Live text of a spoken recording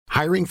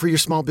Hiring for your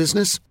small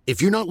business?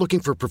 If you're not looking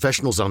for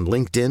professionals on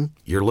LinkedIn,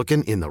 you're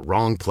looking in the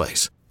wrong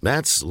place.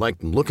 That's like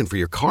looking for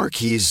your car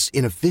keys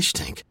in a fish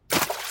tank.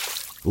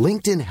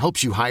 LinkedIn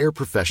helps you hire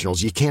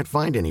professionals you can't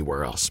find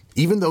anywhere else,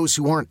 even those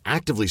who aren't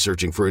actively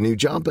searching for a new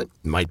job but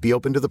might be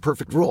open to the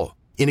perfect role.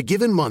 In a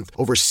given month,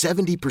 over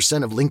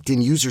 70% of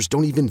LinkedIn users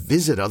don't even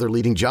visit other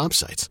leading job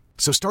sites.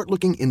 So start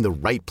looking in the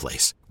right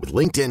place. With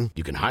LinkedIn,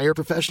 you can hire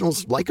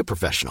professionals like a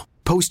professional.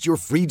 Post your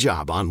free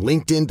job on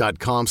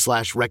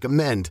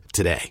linkedin.com/recommend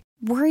today.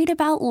 Worried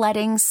about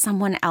letting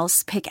someone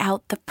else pick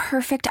out the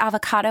perfect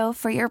avocado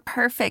for your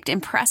perfect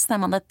impress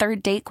them on the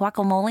third date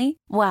guacamole?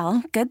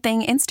 Well, good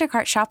thing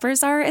Instacart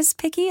shoppers are as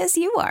picky as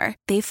you are.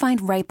 They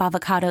find ripe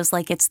avocados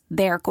like it's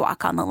their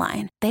guac on the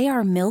line. They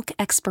are milk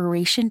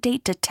expiration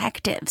date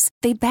detectives.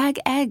 They bag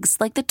eggs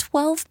like the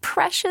 12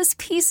 precious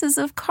pieces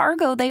of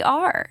cargo they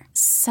are.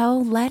 So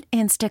let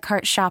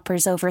Instacart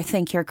shoppers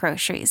overthink your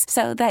groceries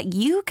so that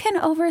you can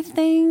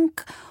overthink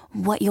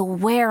what you'll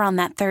wear on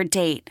that third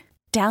date.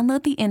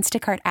 Download the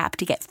Instacart app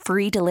to get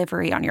free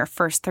delivery on your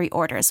first 3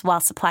 orders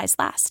while supplies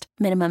last.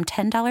 Minimum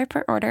 $10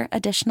 per order.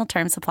 Additional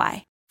terms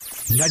apply.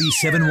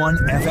 97.1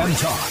 FM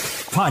Talk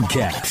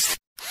Podcast.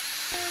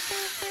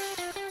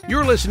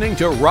 You're listening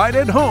to Right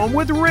at Home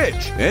with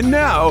Rich. And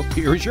now,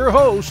 here's your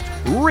host,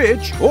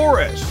 Rich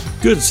Orris.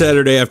 Good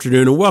Saturday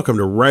afternoon and welcome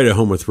to Right at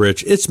Home with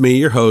Rich. It's me,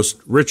 your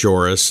host, Rich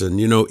Orris. And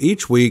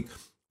each week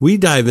we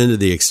dive into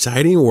the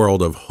exciting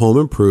world of home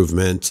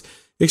improvement,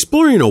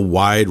 exploring a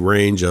wide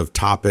range of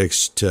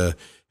topics to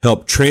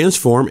help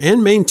transform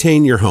and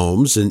maintain your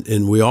homes.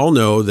 And we all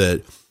know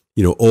that,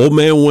 Old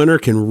Man Winter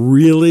can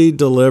really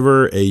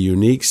deliver a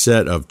unique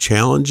set of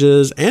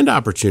challenges and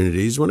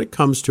opportunities when it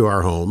comes to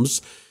our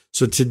homes.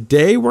 So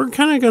today we're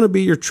kind of going to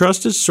be your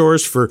trusted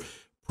source for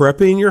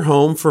prepping your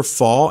home for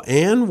fall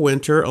and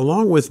winter,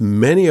 along with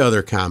many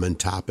other common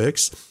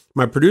topics.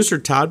 My producer,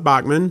 Todd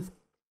Bachman,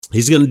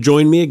 he's going to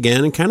join me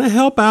again and kind of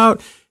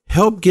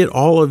help get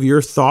all of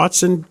your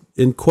thoughts and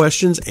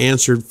questions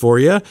answered for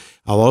you.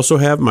 I'll also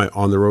have my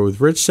On the Road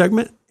with Rich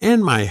segment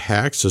and my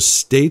hack, so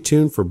stay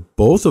tuned for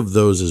both of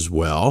those as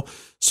well.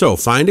 So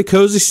find a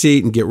cozy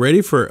seat and get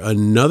ready for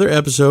another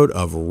episode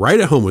of Right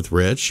at Home with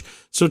Rich.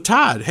 So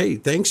Todd, hey,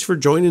 thanks for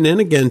joining in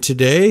again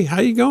today.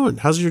 How you going?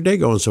 How's your day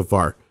going so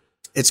far?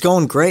 It's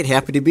going great.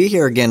 Happy to be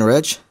here again,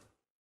 Rich.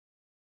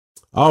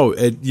 Oh,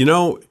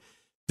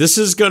 this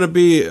is going to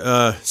be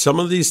some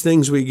of these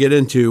things we get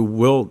into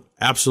will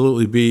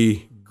absolutely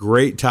be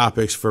great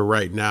topics for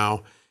right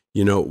now.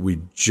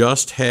 We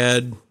just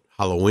had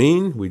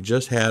Halloween. We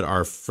just had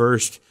our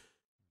first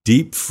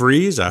deep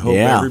freeze. I hope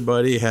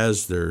everybody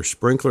has their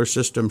sprinkler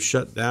system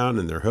shut down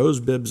and their hose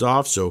bibs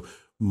off. So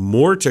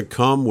more to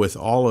come with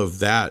all of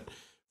that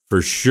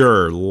for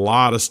sure. A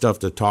lot of stuff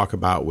to talk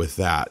about with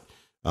that.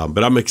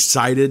 But I'm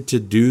excited to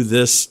do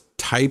this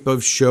type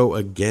of show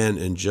again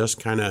and just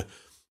kind of,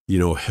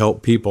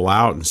 help people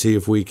out and see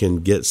if we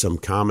can get some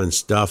common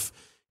stuff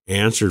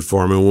answered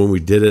for them. And when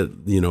we did it,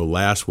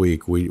 last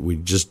week, we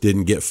just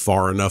didn't get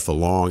far enough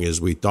along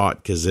as we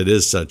thought, because it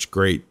is such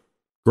great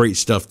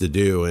stuff to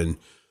do. And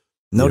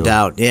no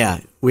doubt. Yeah.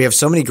 We have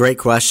so many great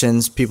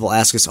questions. People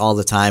ask us all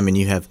the time, and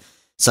you have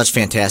such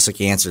fantastic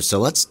answers. So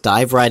let's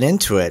dive right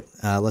into it.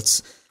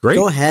 Let's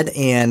go ahead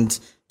and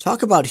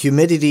talk about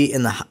humidity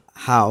in the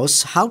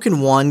house. How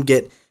can one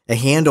get a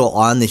handle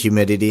on the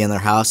humidity in their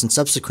house? And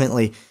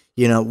subsequently,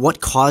 what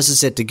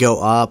causes it to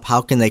go up?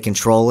 How can they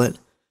control it?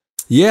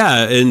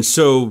 Yeah. And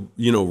so,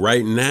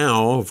 right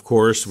now, of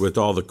course, with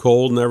all the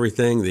cold and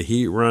everything, the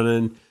heat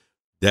running,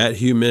 that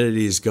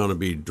humidity is going to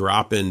be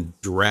dropping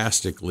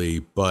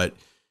drastically, but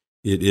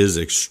it is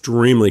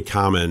extremely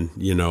common,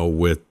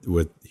 with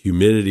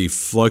humidity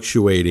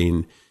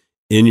fluctuating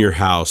in your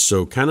house.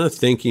 So kind of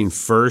thinking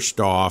first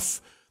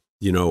off,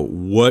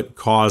 what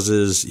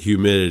causes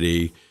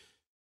humidity?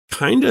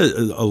 Kind of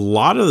a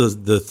lot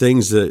of the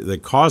things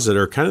that cause it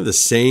are kind of the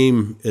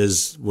same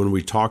as when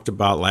we talked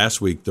about last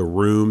week, the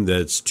room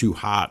that's too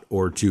hot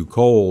or too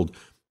cold.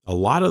 A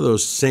lot of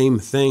those same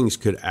things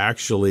could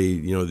actually,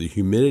 the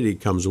humidity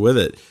comes with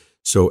it.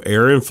 So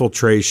air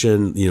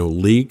infiltration,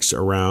 leaks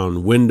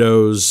around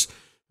windows,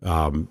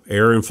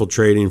 air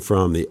infiltrating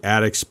from the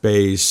attic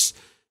space,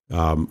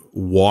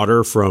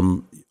 water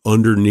from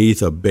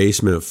underneath a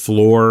basement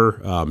floor,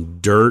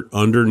 dirt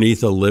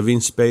underneath a living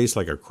space,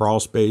 like a crawl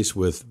space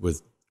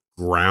with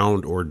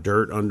ground or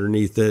dirt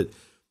underneath it,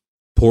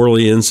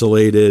 poorly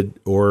insulated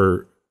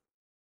or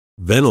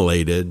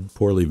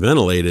poorly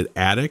ventilated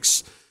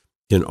attics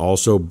can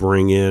also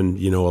bring in,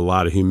 a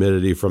lot of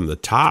humidity from the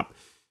top.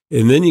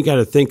 And then you got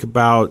to think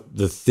about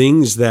the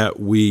things that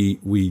we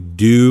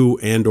do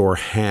and or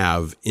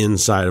have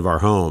inside of our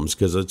homes,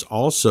 because it's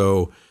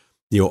also,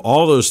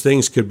 all those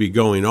things could be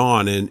going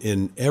on,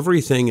 and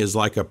everything is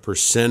like a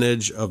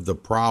percentage of the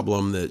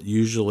problem that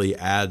usually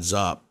adds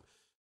up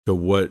to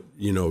what,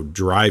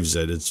 drives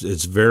it.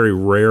 It's very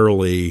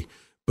rarely,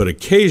 but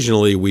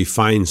occasionally we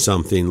find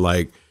something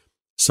like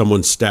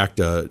someone stacked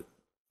a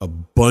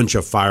bunch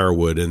of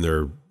firewood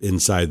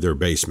inside their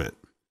basement.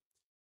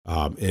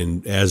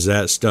 And as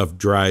that stuff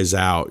dries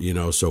out,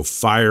 so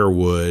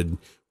firewood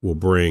will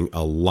bring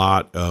a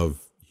lot of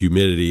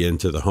humidity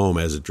into the home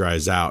as it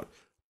dries out.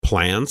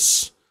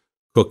 Plants,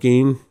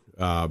 cooking,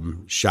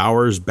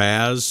 showers,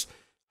 baths.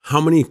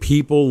 How many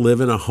people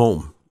live in a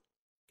home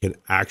can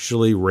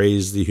actually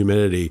raise the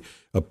humidity?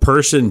 A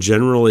person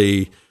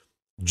generally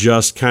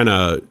just kind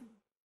of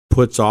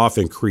puts off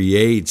and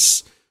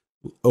creates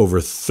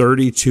over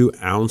 32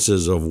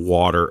 ounces of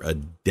water a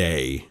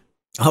day.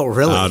 Oh,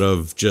 really? Out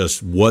of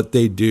just what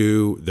they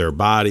do, their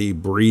body,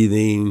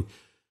 breathing,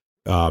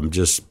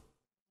 just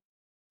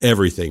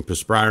everything,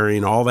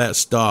 perspiring, all that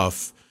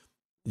stuff,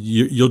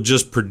 you'll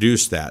just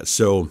produce that.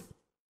 So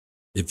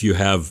if you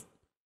have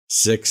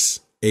 6,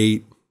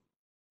 8,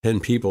 10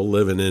 people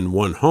living in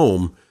one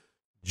home,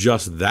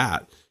 just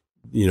that,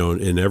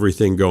 and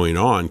everything going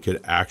on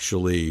could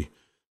actually,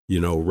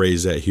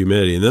 raise that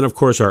humidity. And then, of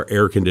course, our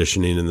air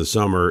conditioning in the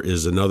summer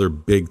is another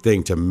big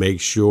thing to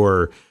make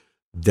sure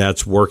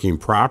that's working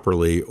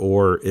properly,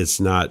 or it's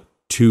not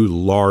too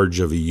large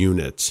of a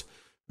unit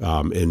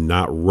and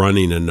not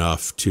running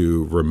enough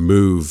to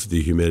remove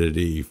the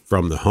humidity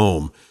from the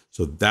home.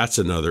 So that's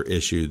another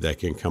issue that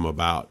can come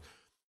about.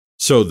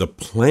 So the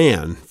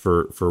plan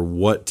for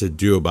what to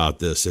do about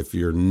this, if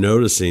you're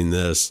noticing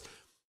this,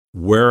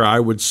 where I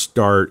would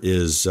start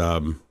is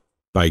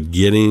by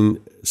getting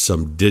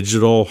some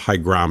digital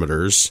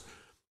hygrometers.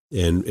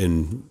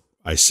 And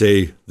I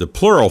say the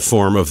plural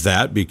form of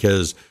that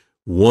because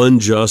one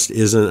just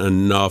isn't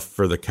enough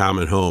for the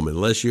common home.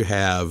 Unless you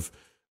have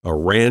a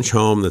ranch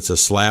home that's a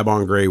slab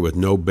on grade with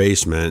no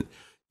basement,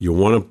 you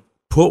want to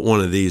put one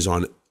of these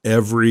on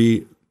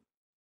every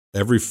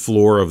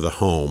floor of the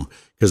home,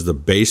 because the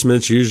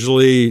basement's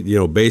usually,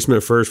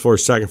 basement, first floor,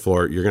 second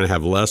floor, you're going to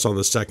have less on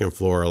the second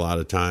floor a lot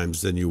of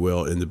times than you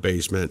will in the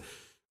basement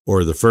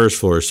or the first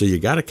floor. So you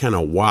got to kind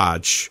of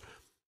watch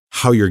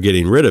how you're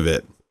getting rid of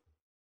it,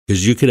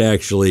 because you could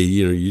actually,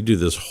 you do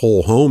this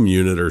whole home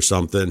unit or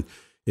something,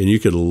 and you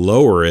could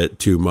lower it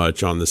too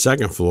much on the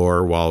second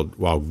floor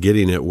while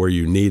getting it where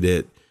you need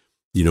it,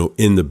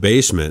 in the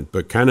basement.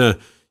 But kind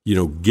of,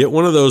 get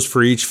one of those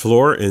for each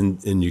floor,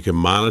 and you can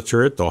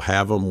monitor it. They'll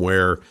have them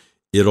where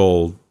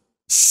it'll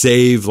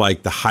save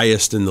like the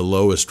highest and the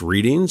lowest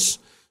readings.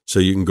 So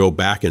you can go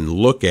back and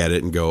look at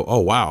it and go, oh,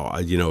 wow,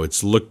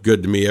 it's looked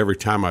good to me every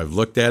time I've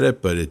looked at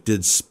it, but it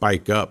did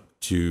spike up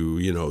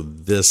to,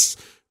 this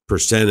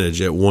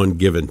percentage at one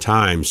given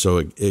time.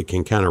 So it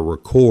can kind of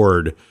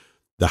record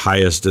the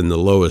highest and the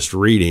lowest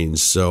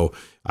readings. So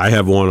I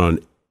have one on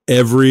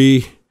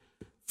every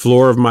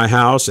floor of my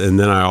house. And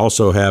then I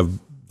also have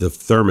the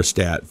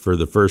thermostat for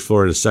the first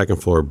floor and the second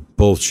floor,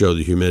 both show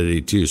the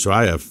humidity too. So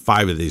I have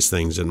 5 of these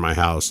things in my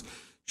house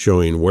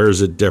showing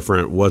where's it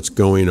different, what's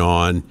going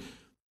on.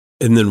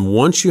 And then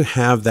once you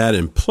have that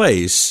in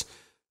place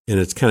and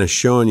it's kind of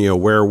showing you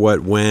where,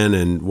 what, when,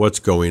 and what's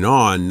going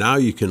on, now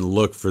you can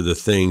look for the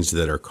things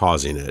that are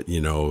causing it,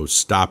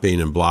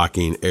 stopping and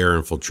blocking air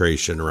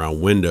infiltration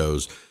around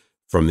windows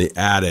from the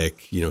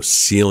attic,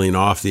 sealing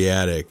off the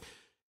attic,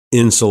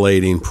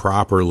 insulating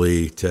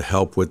properly to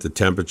help with the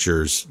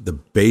temperatures. The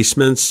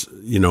basements,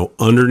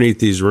 underneath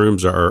these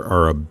rooms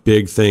are a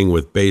big thing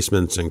with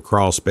basements and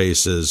crawl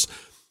spaces.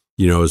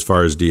 As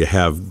far as, do you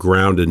have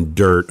ground and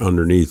dirt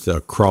underneath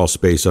a crawl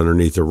space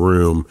underneath a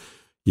room?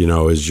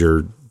 Is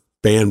your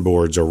fan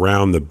boards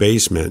around the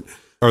basement,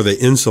 are they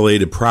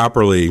insulated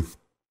properly?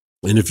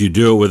 And if you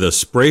do it with a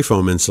spray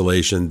foam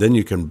insulation, then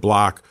you can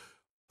block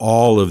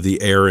all of the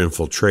air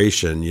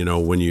infiltration.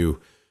 When you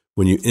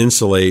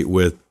insulate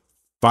with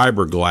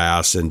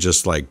fiberglass and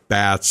just like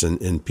bats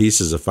and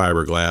pieces of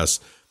fiberglass,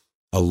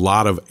 a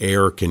lot of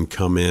air can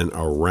come in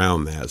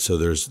around that. So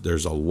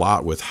there's a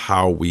lot with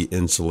how we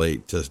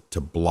insulate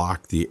to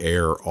block the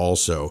air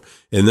also.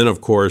 And then,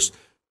 of course,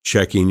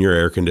 checking your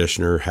air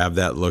conditioner, have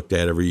that looked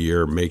at every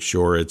year, make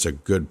sure it's a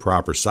good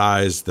proper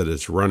size, that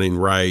it's running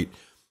right,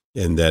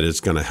 and that it's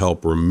going to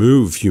help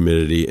remove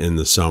humidity in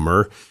the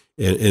summer.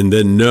 And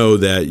then know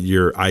that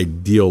your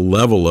ideal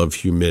level of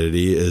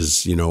humidity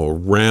is,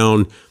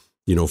 around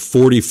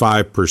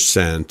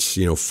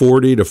 45%,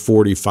 40 to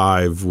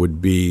 45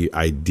 would be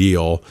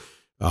ideal.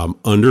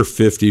 Under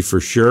 50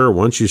 for sure.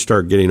 Once you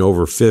start getting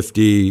over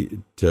 50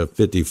 to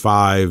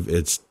 55,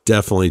 it's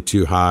definitely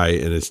too high,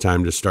 and it's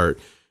time to start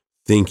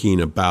thinking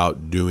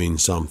about doing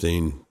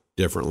something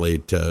differently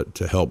to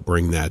help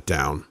bring that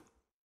down.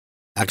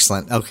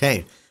 Excellent.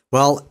 Okay.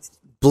 Well,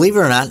 believe it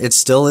or not, it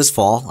still is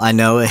fall. I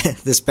know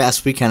this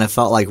past week kind of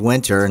felt like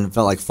winter and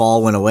felt like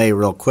fall went away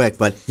real quick,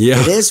 but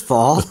It is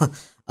fall.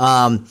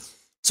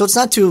 So it's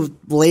not too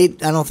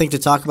late, I don't think, to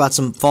talk about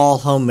some fall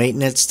home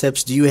maintenance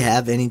tips. Do you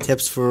have any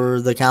tips for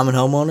the common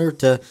homeowner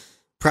to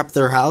prep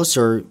their house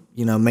or,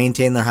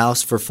 maintain their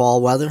house for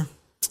fall weather?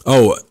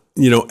 Oh,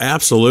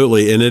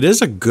 absolutely. And it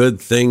is a good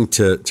thing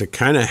to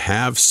kind of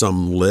have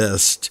some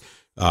list.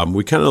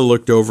 We kind of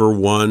looked over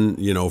one,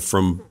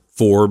 from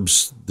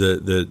Forbes,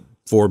 that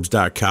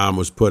Forbes.com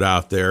was put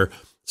out there,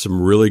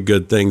 some really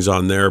good things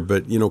on there,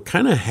 but,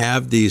 kind of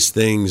have these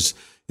things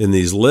in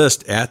these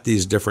lists at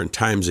these different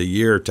times a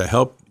year to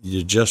help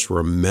you just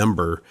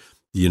remember,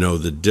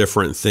 the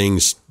different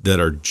things that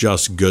are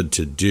just good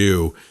to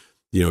do.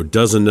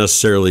 Doesn't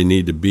necessarily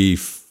need to be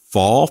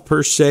fall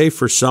per se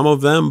for some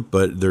of them,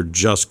 but they're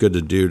just good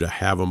to do, to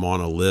have them on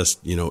a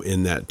list,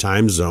 in that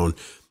time zone.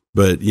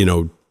 But,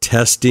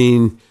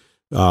 testing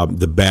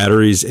the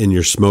batteries in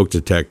your smoke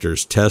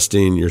detectors,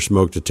 testing your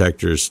smoke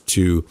detectors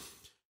to,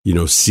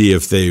 see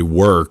if they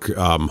work,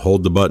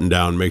 hold the button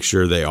down, make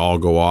sure they all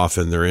go off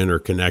and they're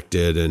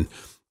interconnected, and,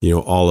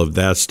 all of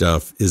that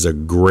stuff is a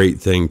great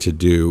thing to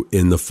do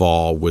in the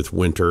fall with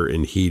winter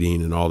and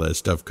heating and all that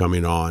stuff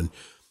coming on.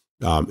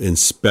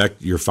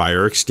 Inspect your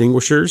fire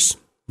extinguishers,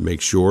 make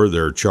sure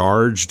they're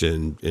charged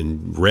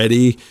and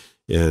ready,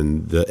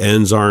 and the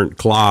ends aren't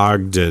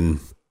clogged, and,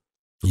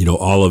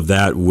 all of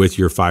that with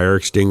your fire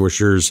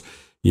extinguishers,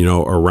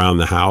 around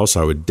the house.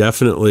 I would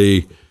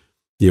definitely,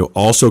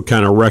 also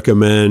kind of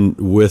recommend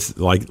with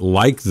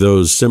like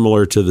those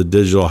similar to the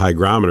digital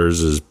hygrometers,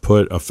 is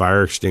put a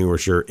fire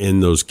extinguisher in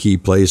those key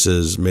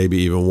places, maybe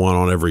even one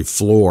on every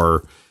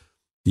floor,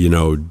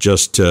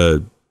 just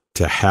to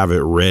have it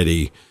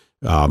ready.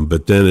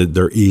 But then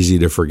they're easy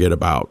to forget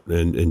about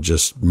and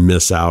just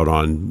miss out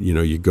on,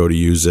 you go to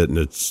use it and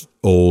it's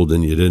old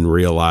and you didn't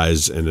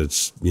realize, and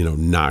it's,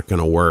 not going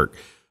to work.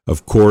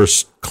 Of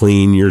course,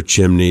 clean your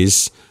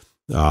chimneys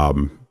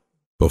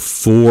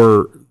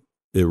before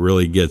it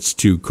really gets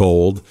too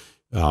cold.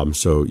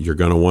 So you're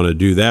going to want to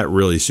do that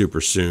really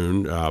super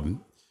soon.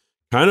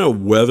 Kind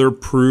of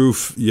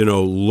weatherproof,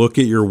 look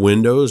at your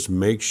windows,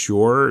 make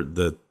sure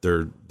that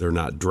they're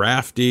not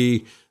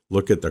drafty.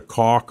 Look at the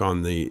caulk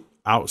on the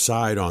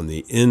outside, on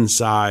the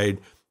inside,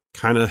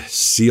 kind of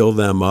seal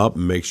them up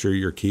and make sure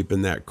you're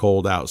keeping that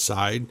cold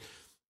outside.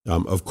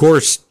 Of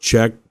course,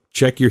 check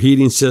your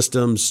heating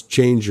systems,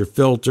 change your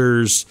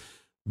filters,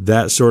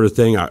 that sort of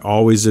thing. I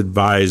always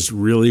advise,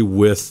 really,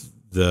 with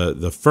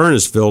the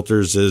furnace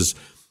filters, is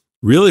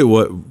really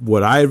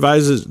what I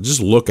advise is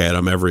just look at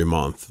them every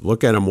month.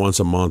 Look at them once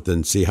a month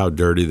and see how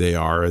dirty they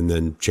are, and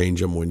then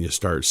change them when you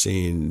start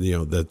seeing,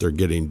 that they're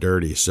getting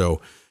dirty. So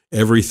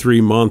every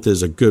 3 months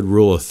is a good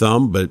rule of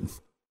thumb, but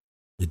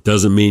it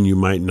doesn't mean you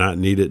might not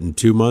need it in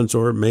 2 months,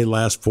 or it may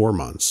last 4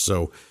 months.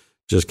 So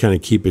just kind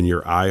of keeping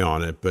your eye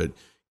on it, but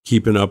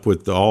keeping up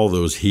with all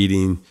those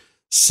heating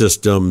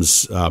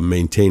systems,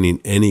 maintaining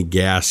any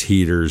gas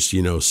heaters,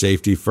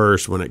 safety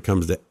first when it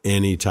comes to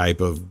any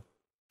type of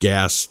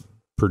gas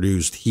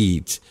produced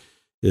heat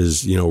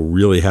is,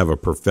 really have a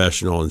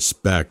professional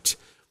inspect,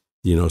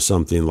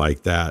 something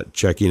like that.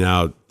 Checking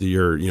out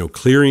your,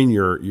 clearing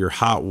your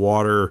hot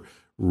water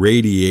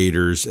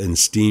radiators and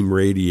steam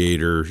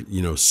radiator,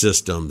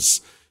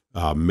 systems,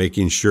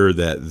 making sure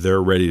that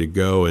they're ready to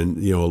go. And,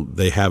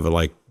 they have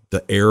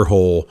the air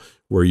hole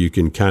where you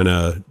can kind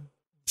of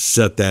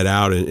set that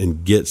out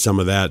and get some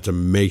of that to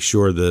make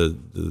sure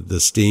the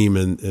steam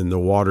and the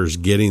water's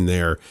getting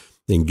there,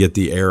 and get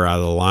the air out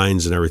of the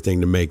lines and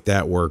everything to make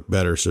that work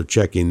better. So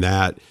checking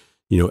that,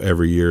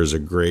 every year is a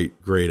great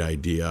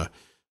idea.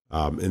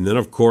 And then,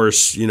 of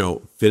course,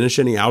 finish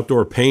any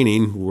outdoor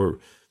painting.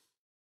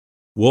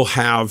 We'll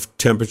have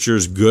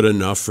temperatures good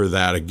enough for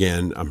that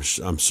again, I'm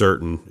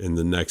certain, in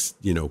the next,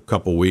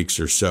 couple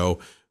weeks or so,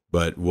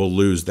 but we'll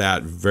lose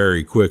that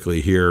very quickly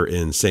here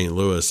in St.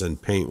 Louis,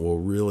 and paint will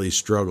really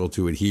struggle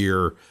to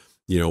adhere,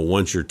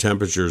 once your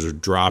temperatures are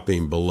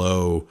dropping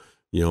below,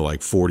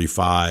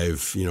 45,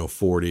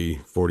 40,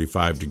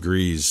 45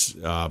 degrees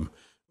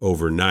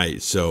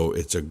overnight. So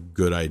it's a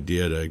good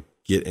idea to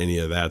get any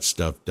of that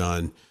stuff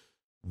done.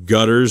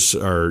 Gutters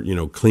are,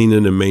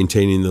 cleaning and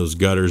maintaining those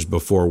gutters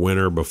before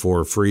winter,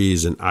 before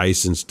freeze and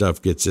ice and stuff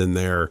gets in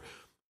there.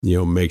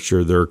 Make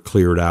sure they're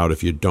cleared out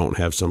if you don't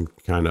have some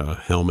kind of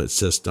helmet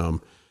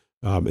system.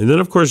 And then,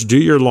 of course, do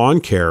your lawn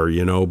care,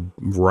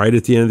 right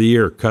at the end of the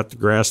year. Cut the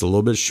grass a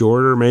little bit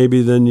shorter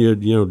maybe than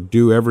you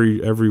do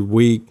every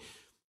week.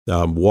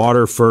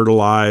 Water,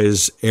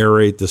 fertilize,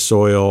 aerate the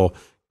soil,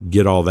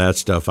 get all that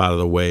stuff out of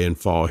the way in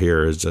fall.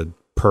 Here is a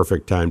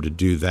perfect time to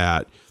do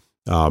that.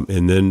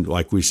 And then,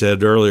 like we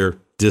said earlier,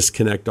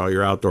 disconnect all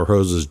your outdoor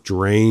hoses,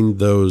 drain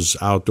those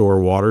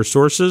outdoor water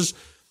sources,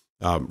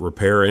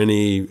 repair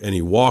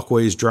any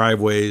walkways,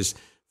 driveways,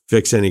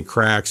 fix any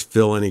cracks,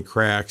 fill any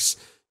cracks.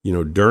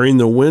 During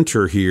the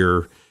winter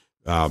here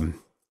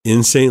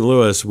in St.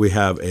 Louis, we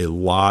have a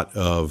lot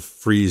of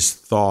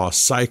freeze-thaw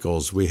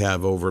cycles. We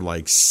have over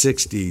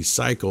 60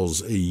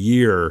 cycles a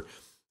year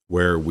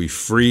where we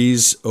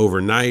freeze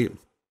overnight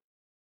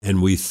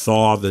and we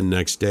thaw the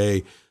next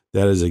day.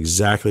 That is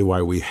exactly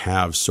why we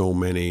have so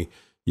many,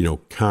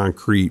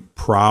 concrete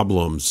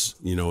problems,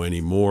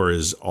 anymore,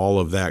 is all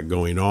of that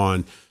going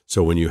on.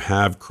 So when you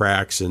have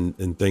cracks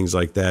and things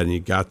like that, and you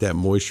got that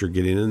moisture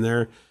getting in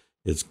there,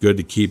 it's good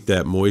to keep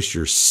that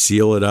moisture,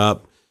 seal it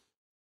up,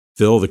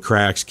 fill the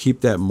cracks,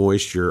 keep that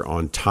moisture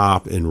on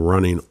top and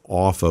running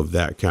off of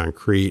that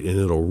concrete, and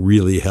it'll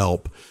really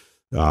help,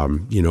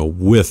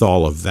 with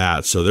all of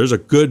that. So there's a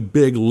good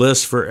big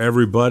list for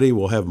everybody.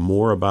 We'll have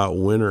more about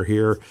winter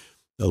here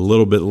a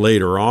little bit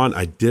later on.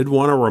 I did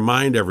want to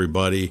remind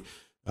everybody,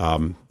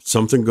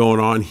 something going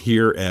on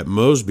here at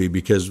Mosby,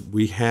 because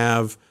we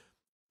have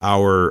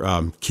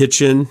our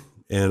kitchen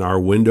and our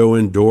window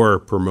and door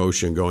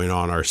promotion going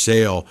on, our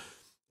sale.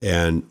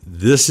 And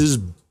this is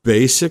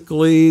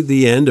basically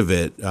the end of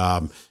it.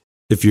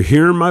 If you're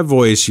hearing my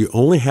voice, you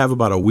only have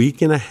about a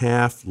week and a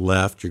half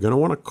left. You're going to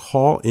want to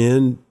call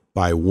in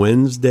by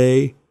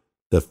Wednesday,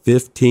 the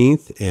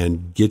 15th,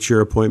 and get your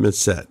appointment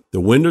set.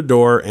 The window,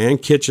 door,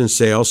 and kitchen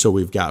sale. So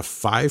we've got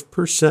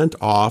 5%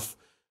 off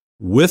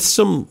with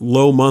some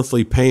low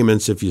monthly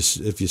payments. If you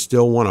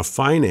still want to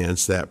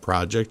finance that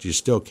project, you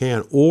still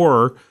can.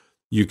 Or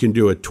you can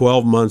do a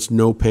 12 months,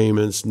 no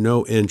payments,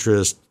 no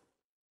interest,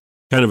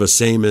 kind of a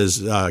same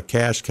as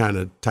cash kind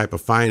of type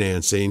of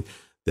financing.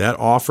 That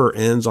offer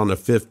ends on the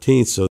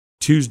 15th. So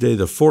Tuesday,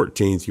 the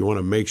 14th, you want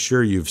to make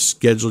sure you've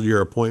scheduled your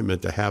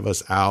appointment to have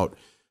us out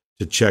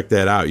to check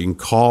that out. You can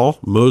call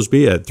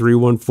Mosby at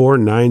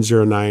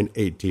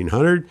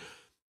 314-909-1800.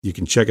 You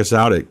can check us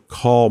out at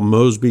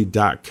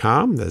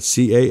callmosby.com. That's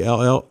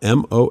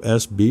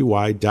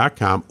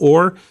CALLMOSBY.com.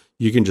 Or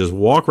you can just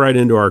walk right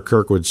into our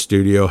Kirkwood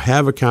studio,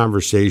 have a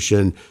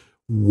conversation.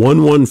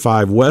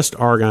 115 West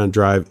Argonne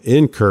Drive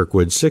in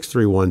Kirkwood,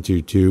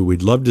 63122.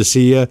 We'd love to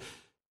see you,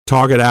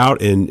 talk it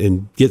out,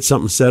 and get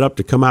something set up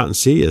to come out and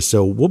see you.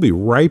 So we'll be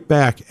right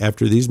back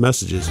after these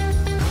messages.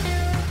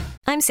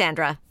 I'm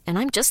Sandra, and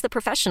I'm just the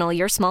professional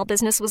your small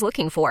business was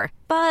looking for.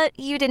 But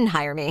you didn't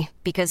hire me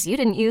because you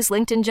didn't use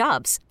LinkedIn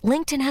Jobs.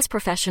 LinkedIn has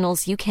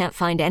professionals you can't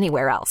find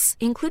anywhere else,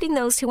 including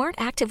those who aren't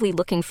actively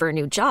looking for a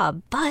new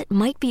job, but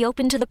might be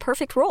open to the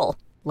perfect role,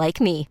 like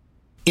me.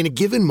 In a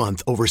given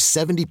month, over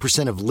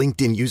 70% of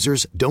LinkedIn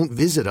users don't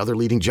visit other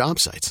leading job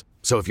sites.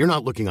 So if you're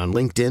not looking on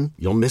LinkedIn,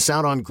 you'll miss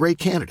out on great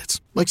candidates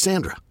like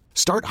Sandra.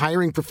 Start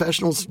hiring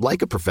professionals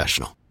like a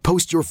professional.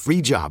 Post your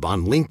free job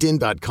on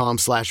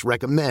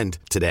linkedin.com/recommend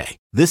today.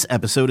 This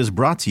episode is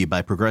brought to you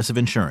by Progressive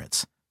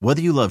Insurance.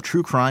 Whether you love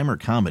true crime or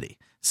comedy,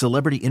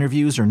 celebrity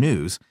interviews or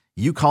news,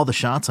 you call the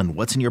shots on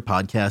what's in your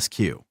podcast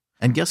queue.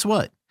 And guess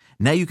what?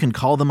 Now you can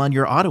call them on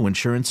your auto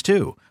insurance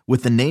too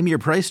with the Name Your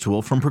Price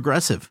tool from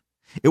Progressive.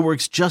 It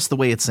works just the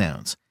way it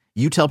sounds.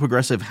 You tell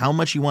Progressive how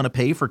much you want to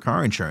pay for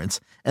car insurance,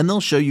 and they'll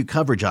show you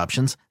coverage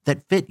options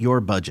that fit your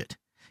budget.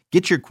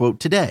 Get your quote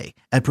today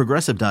at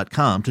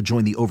Progressive.com to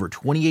join the over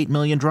 28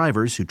 million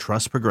drivers who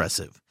trust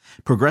Progressive.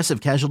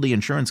 Progressive Casualty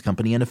Insurance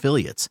Company and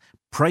Affiliates.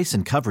 Price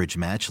and coverage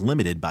match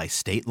limited by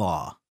state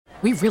law.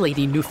 We really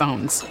need new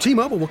phones.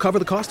 T-Mobile will cover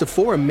the cost of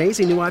 4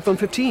 amazing new iPhone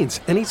 15s,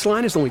 and each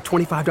line is only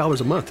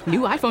 $25 a month.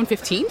 New iPhone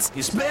 15s?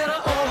 It's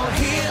better over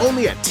here.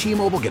 Only at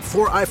T-Mobile, get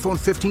 4 iPhone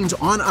 15s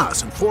on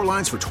us and 4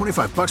 lines for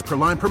 $25 per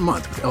line per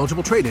month with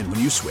eligible trade-in when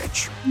you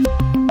switch.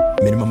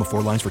 Minimum of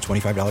 4 lines for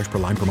 $25 per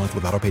line per month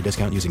with autopay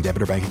discount using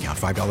debit or bank account.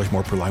 $5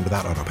 more per line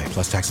without autopay,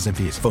 plus taxes and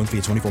fees. Phone fee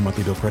at 24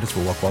 monthly bill credits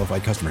for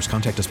well-qualified customers.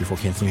 Contact us before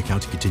canceling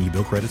account to continue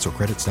bill credits or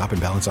credit stop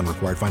and balance on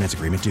required finance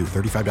agreement due.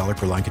 $35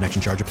 per line connection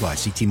charge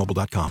applies. See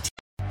T-Mobile.com.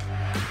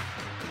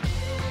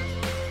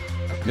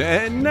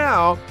 And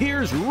now,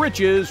 here's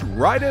Rich's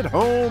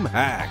Ride-at-Home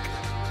hack.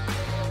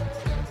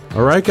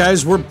 All right,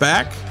 guys, we're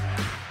back.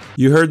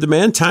 You heard the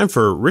man. Time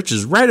for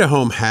Rich's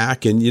Ride-at-Home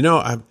hack. And, you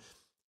know,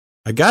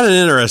 I got an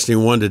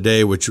interesting one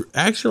today, which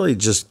actually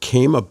just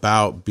came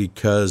about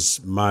because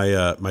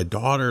my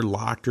daughter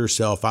locked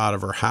herself out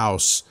of her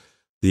house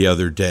the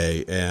other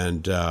day.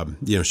 And,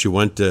 you know, she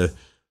went to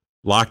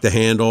lock the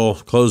handle,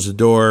 close the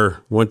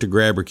door, went to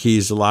grab her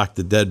keys to lock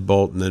the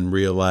deadbolt, and then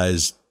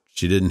realized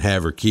she didn't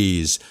have her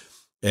keys.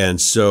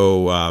 And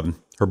so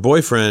her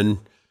boyfriend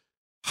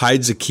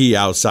hides a key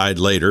outside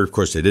later. Of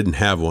course, they didn't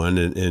have one.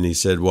 And he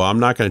said, well, I'm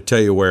not going to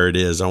tell you where it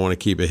is. I want to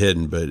keep it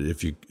hidden. But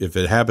if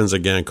it happens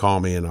again, call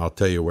me and I'll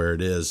tell you where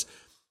it is.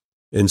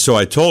 And so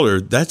I told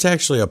her that's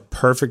actually a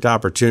perfect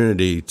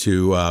opportunity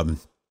to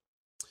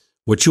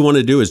what you want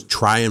to do is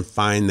try and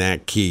find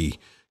that key.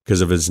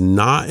 Because if it's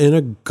not in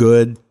a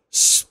good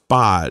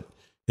spot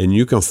and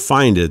you can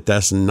find it,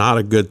 that's not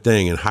a good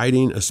thing. And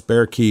hiding a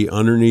spare key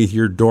underneath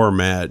your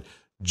doormat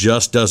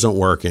just doesn't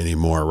work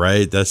anymore,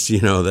 right? That's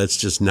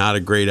just not a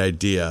great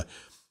idea.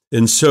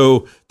 And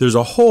so there's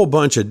a whole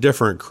bunch of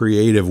different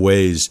creative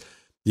ways,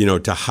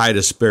 to hide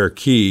a spare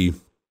key.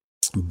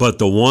 But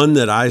the one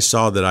that I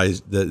saw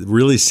that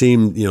really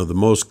seemed, the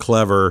most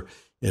clever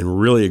and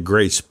really a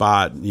great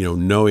spot,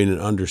 knowing and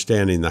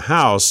understanding the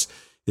house,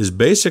 is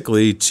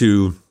basically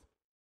to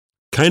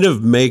kind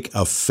of make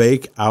a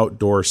fake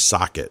outdoor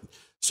socket.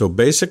 So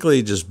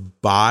basically just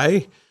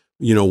buy,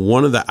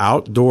 one of the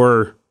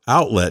outdoor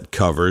outlet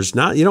covers.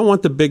 You don't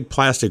want the big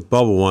plastic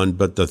bubble one,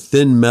 but the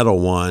thin metal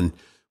one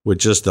with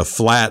just a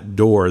flat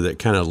door that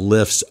kind of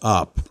lifts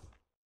up.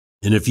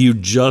 And if you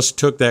just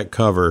took that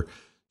cover,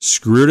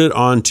 screwed it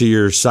onto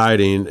your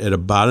siding at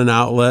about an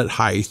outlet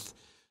height,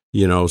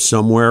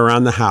 somewhere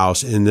around the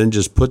house, and then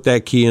just put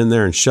that key in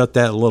there and shut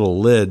that little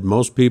lid,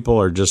 most people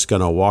are just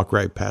going to walk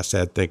right past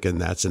that thinking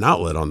that's an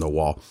outlet on the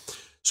wall.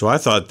 So I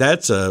thought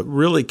that's a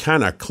really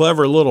kind of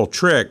clever little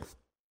trick,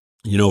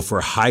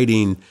 for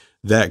hiding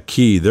that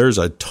key. There's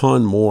a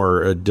ton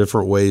more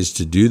different ways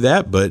to do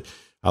that, but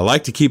I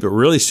like to keep it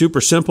really super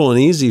simple and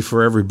easy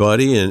for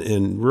everybody,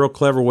 and real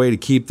clever way to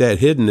keep that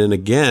hidden. And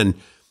again,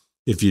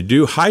 if you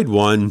do hide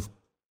one,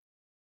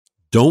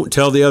 don't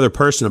tell the other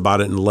person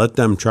about it and let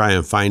them try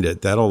and find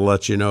it. That'll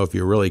let you know if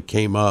you really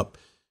came up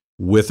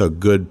with a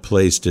good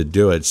place to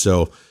do it.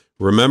 So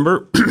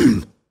remember,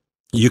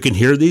 you can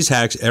hear these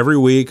hacks every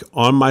week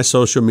on my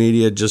social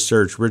media. Just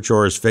search Rich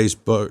Orris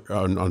Facebook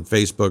on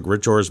Facebook,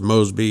 Rich Orris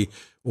Mosby,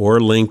 or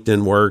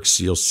LinkedIn Works.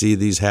 You'll see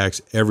these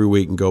hacks every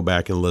week and go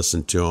back and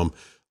listen to them.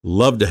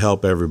 Love to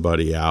help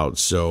everybody out.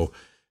 So,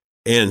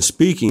 and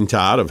speaking,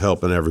 Todd, of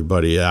helping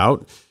everybody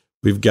out,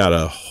 we've got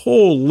a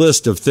whole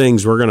list of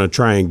things we're going to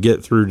try and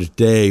get through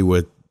today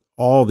with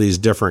all these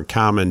different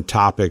common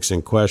topics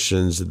and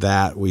questions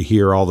that we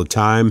hear all the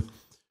time.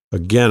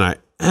 Again, I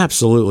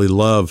absolutely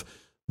love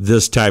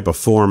this type of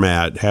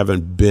format.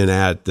 Haven't been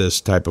at this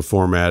type of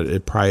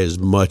format probably as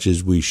much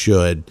as we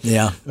should.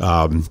 Yeah.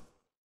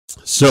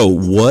 So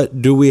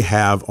what do we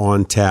have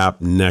on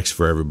tap next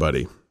for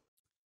everybody?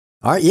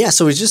 All right. Yeah.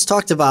 So we just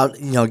talked about,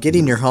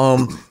 getting your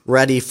home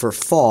ready for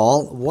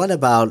fall. What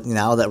about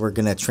now that we're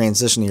going to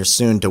transition here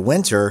soon to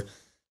winter,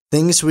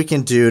 things we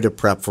can do to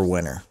prep for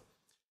winter?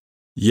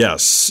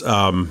 Yes.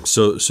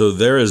 So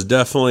there is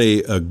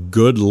definitely a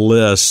good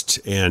list,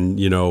 and,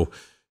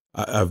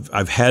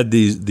 I've had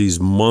these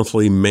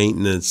monthly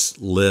maintenance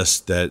lists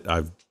that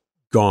I've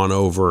gone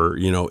over,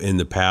 in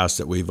the past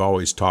that we've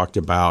always talked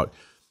about.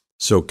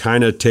 So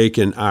kind of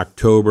taking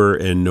October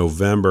and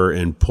November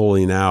and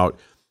pulling out,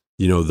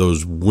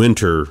 those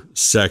winter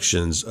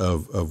sections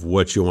of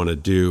what you want to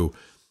do.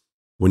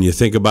 When you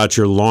think about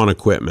your lawn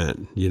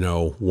equipment,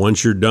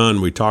 once you're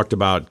done, we talked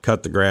about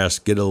cut the grass,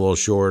 get it a little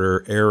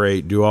shorter,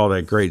 aerate, do all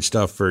that great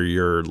stuff for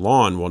your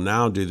lawn. Well,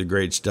 now do the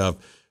great stuff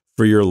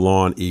for your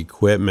lawn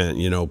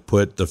equipment.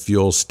 Put the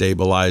fuel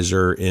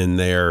stabilizer in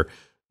there,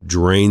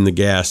 drain the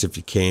gas if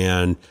you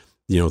can,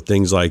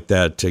 things like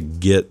that to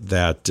get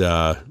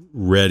that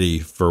ready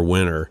for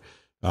winter.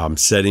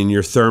 Setting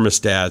your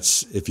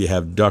thermostats if you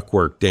have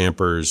ductwork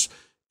dampers,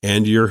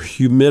 and your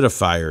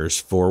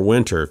humidifiers for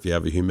winter. If you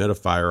have a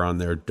humidifier on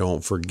there,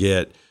 don't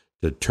forget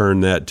to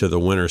turn that to the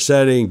winter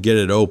setting, get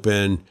it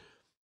open,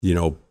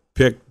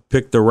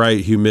 pick the right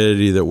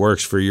humidity that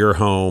works for your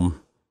home,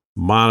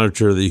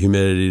 monitor the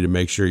humidity to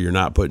make sure you're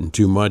not putting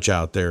too much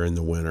out there in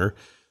the winter.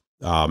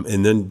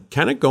 And then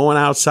kind of going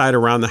outside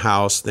around the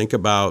house, think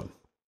about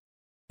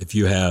if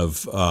you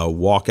have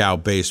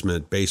walkout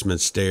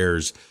basement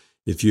stairs,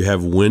 if you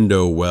have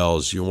window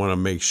wells, you want to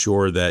make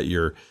sure that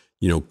you're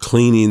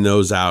cleaning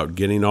those out,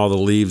 getting all the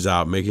leaves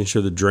out, making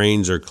sure the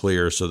drains are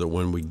clear so that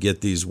when we get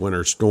these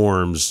winter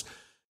storms,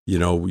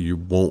 you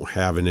won't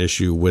have an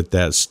issue with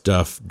that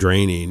stuff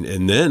draining.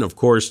 And then, of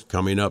course,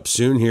 coming up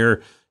soon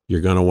here, you're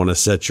going to want to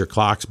set your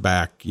clocks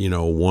back,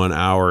 1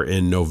 hour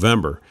in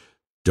November.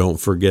 Don't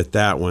forget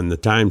that when the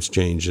times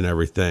change and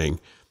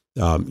everything.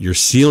 Your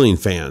ceiling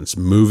fans,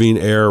 moving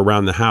air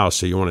around the house.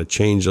 So you want to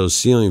change those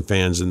ceiling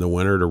fans in the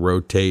winter to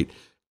rotate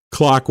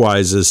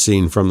clockwise as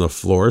seen from the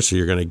floor. So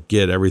you're going to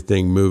get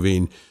everything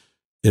moving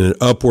in an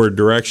upward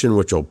direction,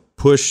 which will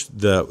push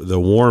the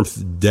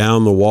warmth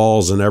down the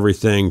walls and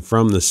everything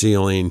from the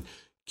ceiling.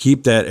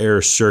 Keep that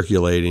air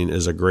circulating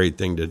is a great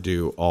thing to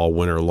do all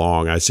winter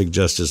long. I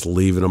suggest just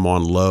leaving them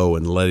on low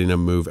and letting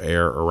them move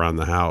air around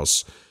the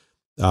house.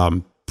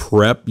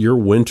 Prep your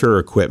winter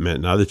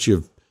equipment. Now that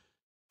you've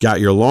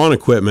got your lawn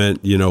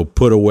equipment,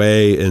 put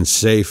away and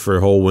safe for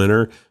a whole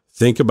winter,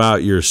 think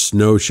about your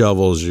snow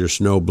shovels, your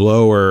snow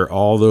blower,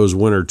 all those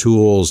winter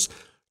tools.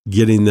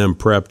 Getting them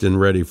prepped and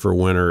ready for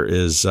winter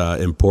is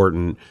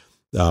important.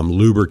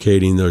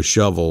 Lubricating those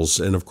shovels.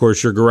 And, of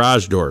course, your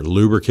garage door,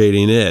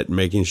 lubricating it,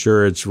 making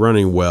sure it's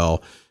running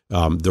well.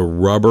 The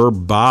rubber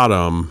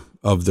bottom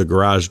of the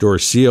garage door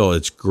seal,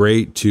 it's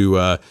great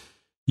to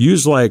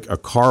use like a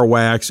car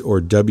wax or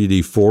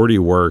WD-40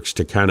 Works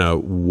to kind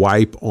of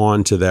wipe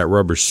onto that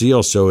rubber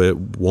seal so it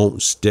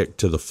won't stick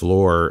to the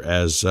floor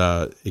as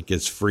it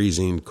gets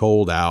freezing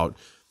cold out.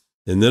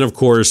 And then, of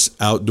course,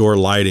 outdoor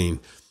lighting.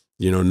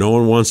 No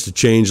one wants to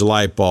change a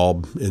light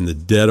bulb in the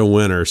dead of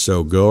winter.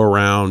 So go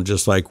around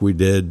just like we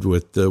did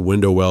with the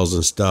window wells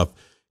and stuff.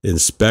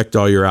 Inspect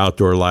all your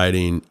outdoor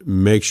lighting.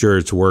 Make sure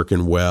it's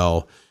working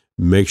well.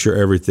 Make sure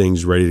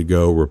everything's ready to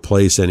go.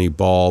 Replace any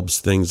bulbs,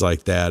 things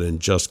like that,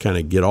 and just kind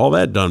of get all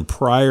that done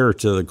prior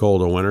to the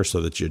cold of winter so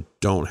that you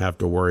don't have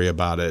to worry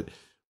about it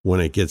when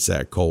it gets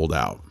that cold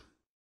out.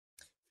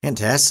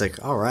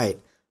 Fantastic. All right.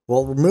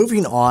 Well,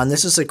 moving on,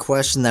 this is a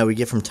question that we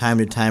get from time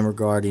to time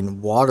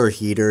regarding water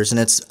heaters, and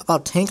it's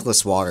about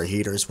tankless water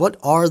heaters. What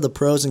are the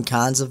pros and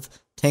cons of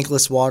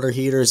tankless water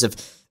heaters?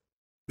 If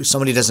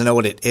somebody doesn't know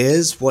what it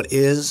is, what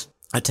is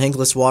a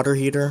tankless water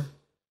heater?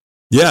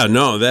 Yeah,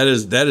 no, that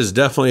is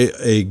definitely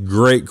a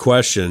great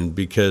question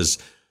because,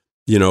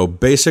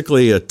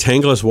 basically a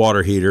tankless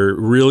water heater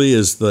really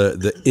is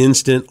the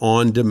instant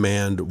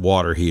on-demand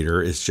water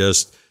heater. It's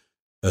just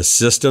a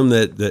system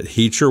that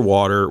heats your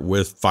water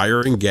with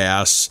fire and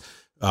gas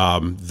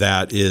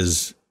that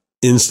is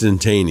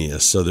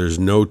instantaneous. So there's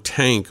no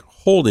tank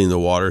holding the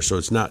water, so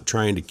it's not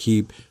trying to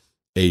keep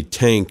a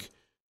tank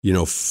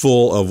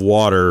full of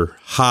water,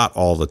 hot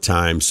all the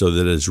time, so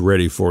that it's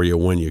ready for you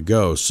when you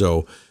go.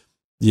 So,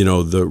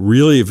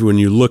 when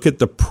you look at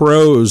the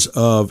pros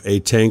of a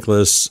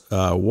tankless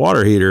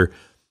water heater,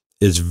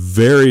 it's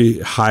very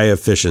high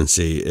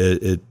efficiency.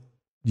 It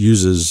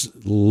uses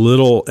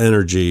little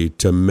energy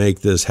to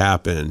make this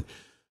happen,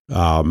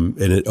 and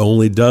it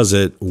only does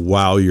it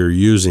while you're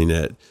using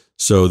it.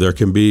 So there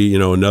can be,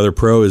 another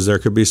pro is there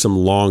could be some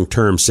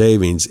long-term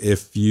savings.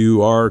 If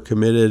you are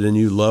committed and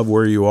you love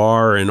where you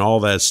are and all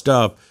that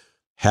stuff,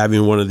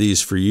 having one of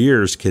these for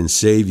years can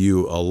save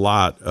you a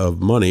lot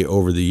of money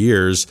over the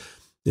years.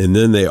 And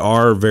then they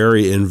are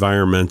very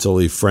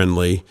environmentally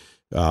friendly,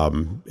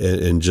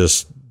 and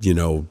just,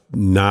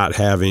 not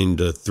having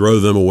to throw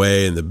them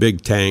away in the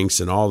big tanks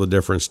and all the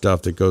different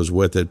stuff that goes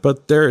with it.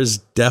 But there is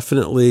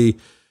definitely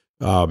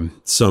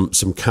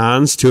some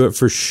cons to it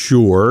for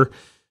sure,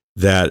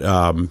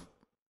 that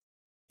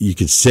you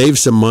could save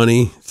some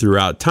money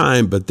throughout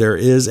time, but there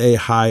is a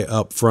high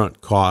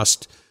upfront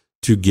cost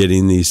to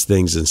getting these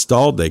things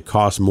installed. They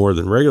cost more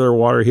than regular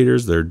water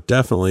heaters. They're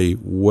definitely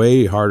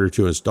way harder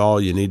to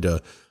install. You need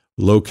to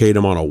locate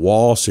them on a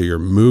wall, so you're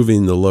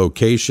moving the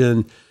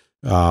location,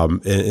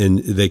 and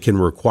they can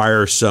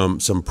require some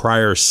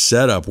prior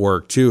setup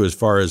work too, as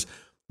far as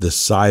the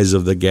size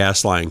of the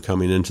gas line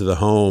coming into the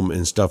home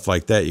and stuff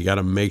like that. You got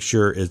to make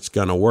sure it's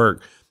going to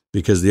work,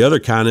 because the other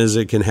con is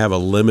it can have a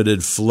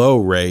limited flow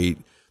rate.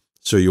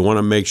 So you want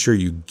to make sure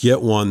you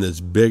get one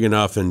that's big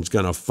enough and is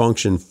going to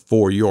function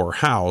for your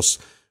house,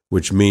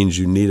 which means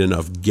you need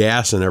enough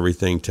gas and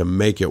everything to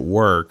make it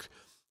work.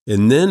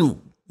 And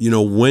then,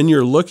 when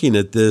you're looking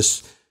at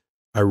this,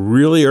 I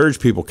really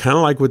urge people, kind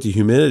of like with the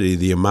humidity,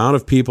 the amount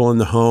of people in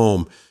the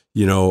home,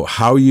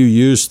 how you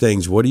use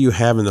things, what do you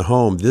have in the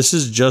home? This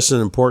is just as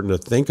important to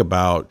think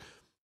about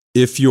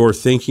if you're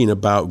thinking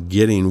about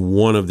getting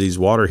one of these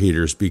water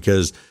heaters,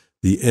 because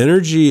the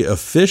energy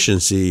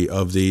efficiency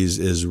of these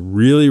is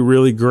really,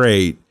 really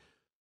great,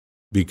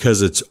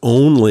 because it's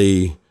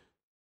only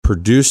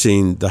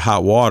producing the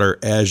hot water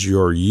as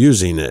you're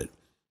using it.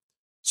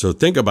 So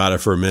think about it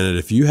for a minute.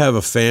 If you have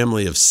a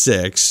family of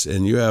 6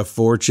 and you have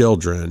 4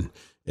 children,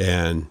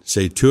 and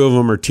say 2 of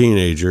them are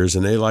teenagers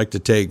and they like to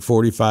take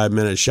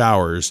 45-minute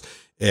showers,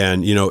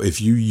 and,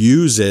 if you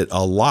use it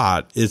a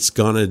lot, it's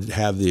going to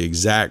have the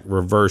exact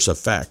reverse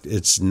effect.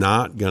 It's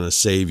not going to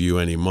save you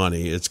any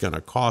money. It's going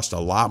to cost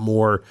a lot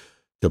more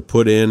to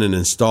put in and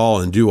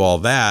install and do all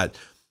that.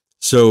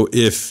 So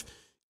if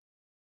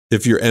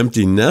you're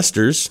empty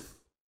nesters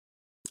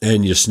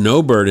and you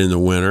snowbird in the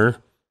winter,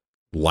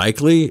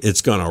 likely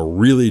it's going to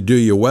really do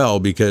you well,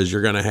 because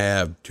you're going to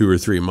have 2 or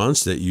 3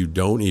 months that you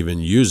don't even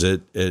use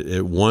it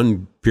at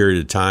one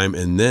period of time.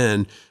 And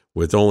then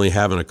with only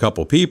having a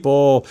couple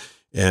people,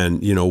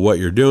 and what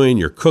you're doing,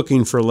 you're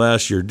cooking for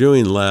less, you're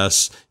doing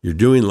less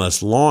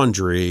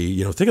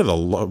laundry. Think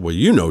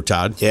of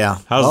Todd. Yeah.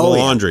 How's the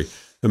laundry? Yeah.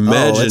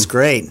 Imagine it's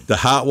great. The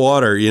hot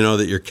water,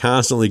 that you're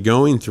constantly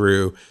going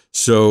through.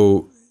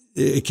 So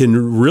it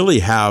can really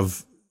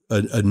have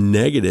a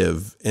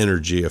negative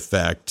energy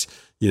effect,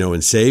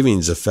 and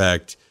savings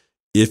effect,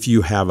 if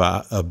you have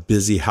a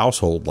busy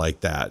household like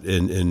that.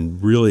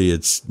 And really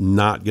it's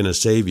not going to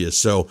save you.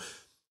 So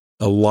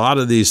a lot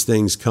of these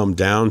things come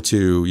down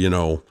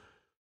to,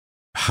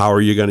 how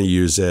are you going to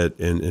use it,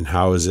 and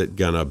how is it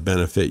going to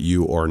benefit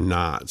you or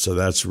not? So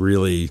that's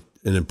really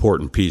an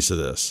important piece of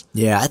this.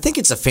 Yeah, I think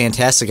it's a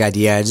fantastic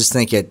idea. I just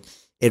think it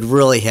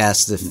really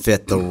has to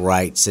fit the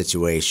right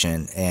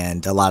situation.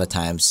 And a lot of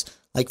times,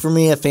 like for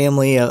me, a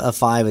family of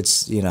 5,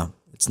 it's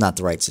not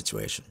the right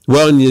situation.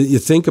 Well, and you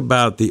think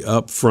about the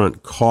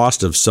upfront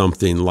cost of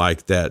something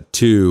like that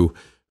too,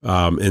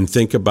 and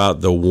think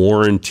about the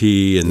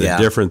warranty and the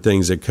different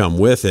things that come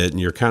with it. And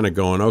you're kind of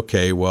going,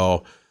 okay,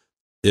 well,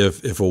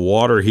 if a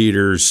water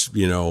heater's,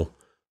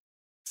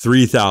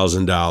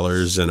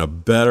 $3,000 and a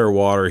better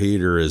water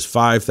heater is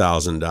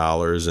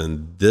 $5,000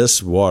 and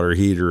this water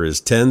heater is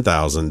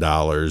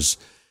 $10,000,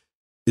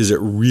 is it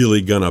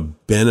really going to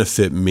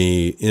benefit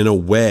me in a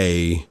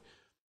way,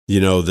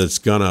 that's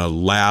going to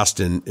last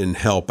and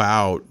help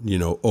out,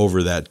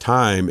 over that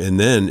time? And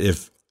then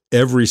if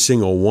every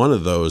single one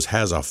of those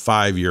has a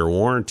 5-year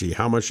warranty,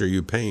 how much are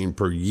you paying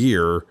per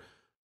year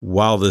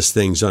while this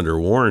thing's under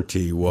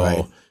warranty? Well,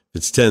 right. If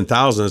it's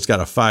 $10,000, it's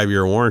got a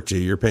 5-year warranty.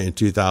 You're paying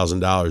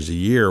 $2,000 a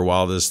year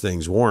while this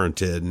thing's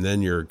warranted, and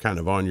then you're kind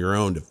of on your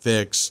own to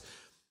fix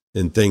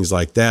and things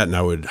like that. And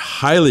I would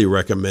highly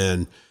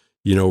recommend,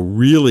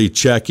 really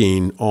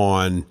checking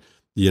on,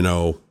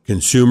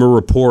 consumer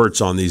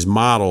reports on these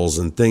models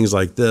and things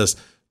like this.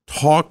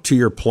 Talk to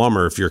your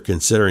plumber if you're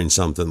considering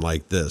something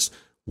like this.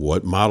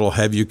 What model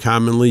have you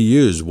commonly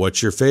used?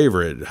 What's your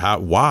favorite?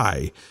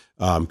 Why?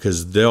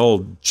 Because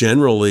they'll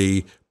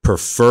generally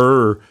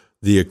prefer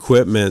the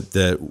equipment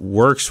that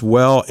works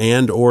well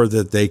and or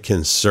that they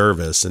can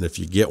service. And if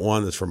you get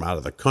one that's from out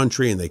of the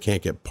country and they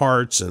can't get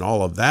parts and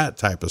all of that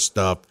type of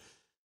stuff,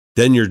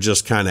 then you're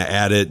just kind of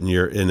at it,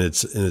 and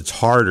it's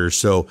harder.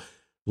 So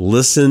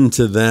listen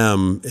to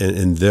them,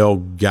 and they'll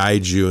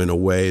guide you in a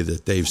way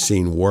that they've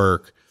seen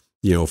work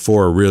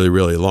for a really,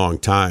 really long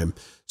time.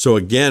 So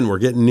again, we're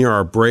getting near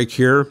our break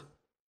here.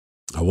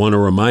 I want to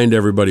remind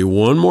everybody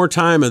one more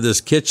time of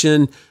this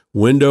kitchen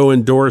window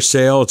and door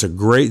sale. It's a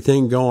great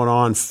thing going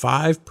on.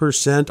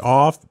 5%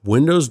 off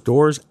windows,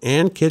 doors,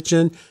 and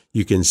kitchen.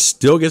 You can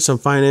still get some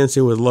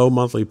financing with low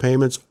monthly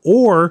payments,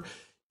 or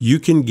you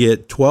can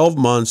get 12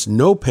 months,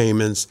 no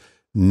payments,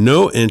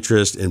 no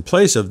interest in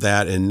place of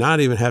that, and not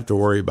even have to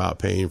worry about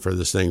paying for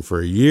this thing for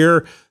a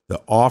year. The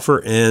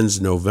offer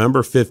ends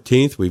November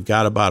 15th. We've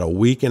got about a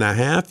week and a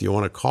half. You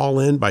want to call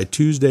in by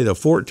Tuesday the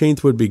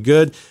 14th would be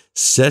good.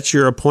 Set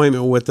your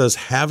appointment with us.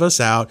 Have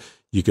us out.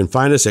 You can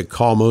find us at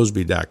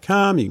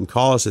callmosby.com. You can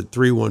call us at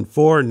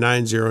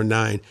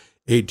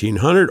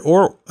 314-909-1800,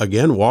 or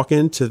again, walk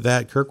into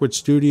that Kirkwood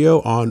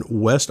studio on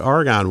West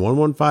Argonne,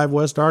 115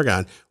 West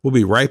Argonne. We'll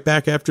be right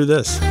back after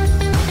this.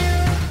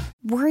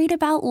 Worried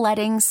about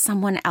letting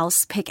someone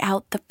else pick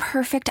out the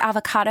perfect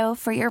avocado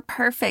for your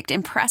perfect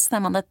impress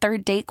them on the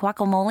third date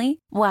guacamole?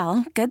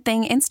 Well, good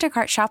thing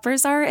Instacart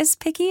shoppers are as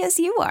picky as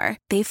you are.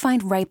 They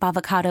find ripe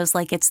avocados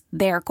like it's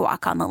their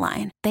guac on the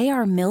line. They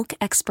are milk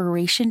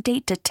expiration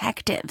date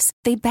detectives.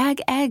 They bag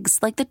eggs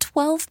like the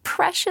 12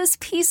 precious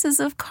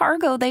pieces of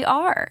cargo they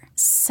are.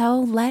 So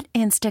let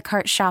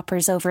Instacart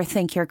shoppers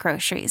overthink your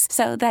groceries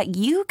so that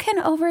you can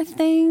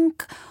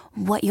overthink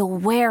what you'll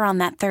wear on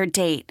that third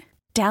date.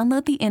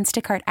 Download the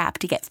Instacart app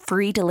to get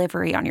free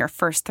delivery on your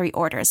first 3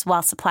 orders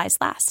while supplies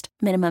last.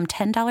 Minimum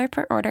 $10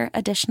 per order.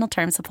 Additional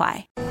terms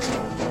apply.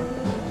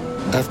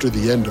 After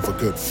the end of a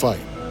good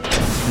fight,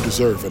 you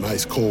deserve an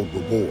ice-cold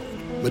reward.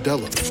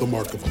 Modelo is the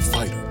mark of a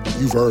fighter.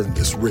 You've earned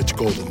this rich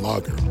golden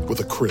lager with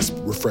a crisp,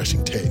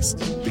 refreshing taste.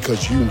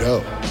 Because you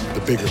know,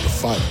 the bigger the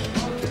fight,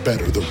 the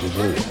better the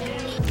reward.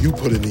 You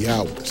put in the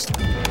hours,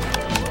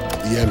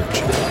 the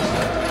energy,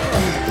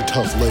 the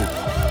tough labor.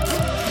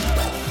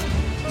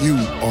 You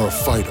are a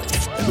fighter,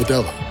 and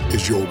Modelo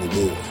is your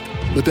reward.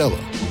 Modelo,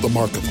 the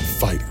mark of a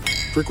fighter.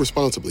 Drink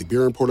responsibly.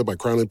 Beer imported by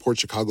Crown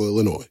Imports, Chicago,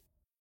 Illinois.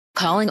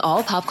 Calling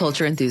all pop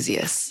culture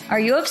enthusiasts. Are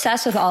you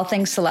obsessed with all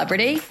things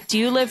celebrity? Do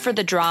you live for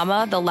the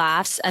drama, the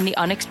laughs, and the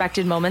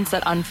unexpected moments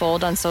that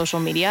unfold on social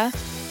media?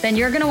 Then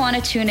you're going to want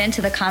to tune in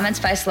to the Comments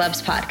by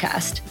Celebs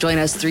podcast. Join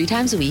us 3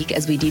 times a week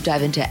as we deep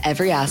dive into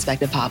every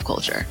aspect of pop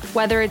culture.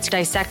 Whether it's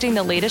dissecting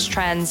the latest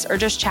trends or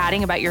just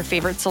chatting about your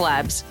favorite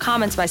celebs,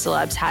 Comments by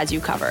Celebs has you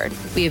covered.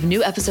 We have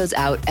new episodes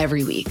out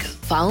every week.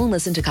 Follow and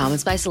listen to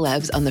Comments by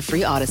Celebs on the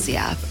free Odyssey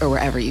app or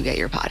wherever you get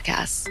your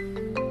podcasts.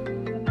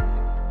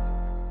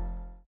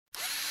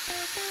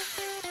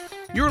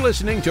 You're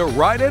listening to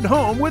Right at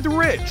Home with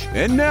Rich.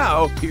 And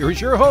now, here's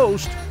your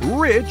host,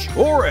 Rich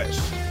Orris.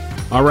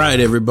 All right,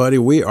 everybody,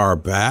 we are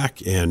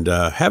back and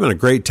having a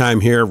great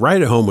time here,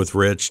 Right at Home with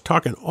Rich,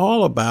 talking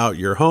all about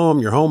your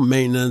home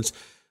maintenance,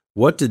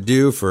 what to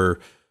do for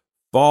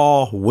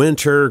fall,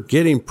 winter,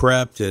 getting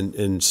prepped,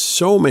 and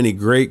so many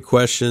great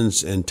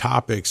questions and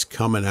topics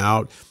coming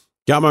out.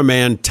 Got my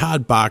man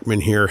Todd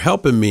Bachman here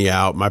helping me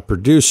out, my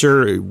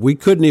producer. We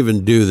couldn't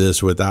even do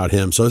this without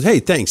him. So,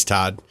 hey, thanks,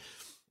 Todd.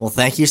 Well,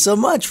 thank you so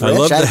much, Rich. I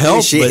love the help,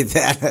 appreciate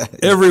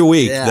that. Every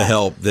week, the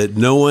help that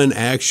no one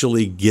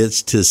actually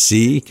gets to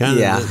see, kind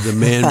of the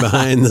man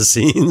behind the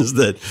scenes,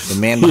 that the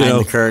man behind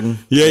the curtain.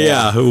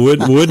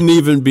 Wouldn't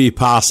even be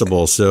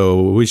possible.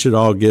 So we should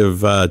all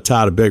give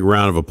Todd a big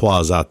round of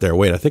applause out there.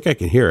 Wait, I think I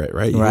can hear it,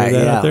 right? You hear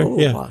that out there?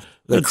 Yeah.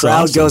 The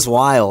crowd goes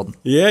wild.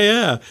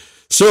 Yeah.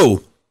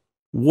 So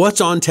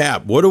what's on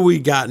tap? What do we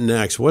got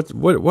next?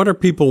 What are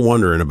people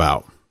wondering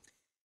about?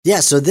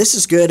 Yeah, so this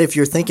is good if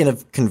you're thinking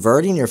of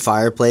converting your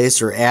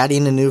fireplace or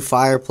adding a new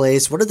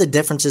fireplace. What are the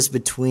differences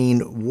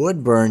between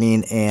wood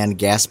burning and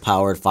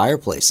gas-powered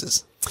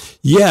fireplaces?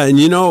 Yeah, and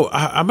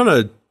I'm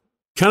going to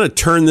kind of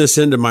turn this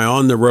into my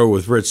On the Road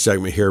with Rich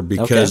segment here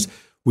because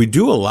we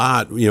do a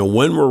lot,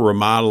 when we're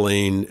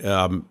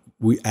remodeling,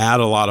 we add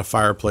a lot of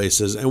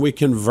fireplaces and we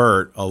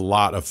convert a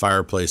lot of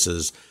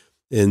fireplaces.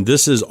 And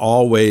this is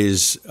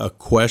always a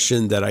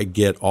question that I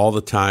get all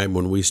the time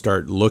when we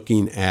start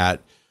looking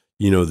at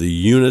the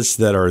units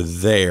that are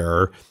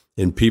there,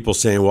 and people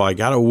saying, well, I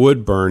got a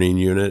wood burning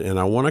unit and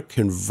I want to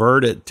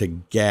convert it to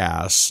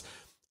gas.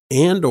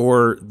 And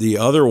or the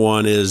other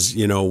one is,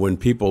 when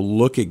people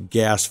look at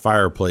gas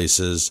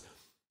fireplaces,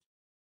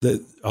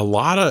 that a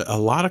lot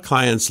of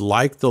clients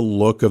like the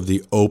look of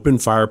the open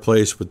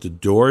fireplace with the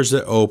doors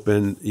that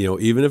open,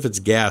 even if it's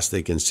gas,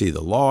 they can see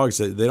the logs.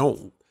 They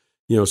don't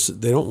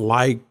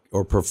like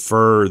or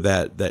prefer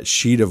that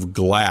sheet of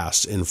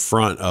glass in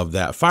front of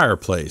that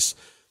fireplace.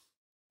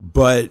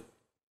 But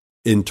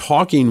in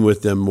talking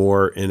with them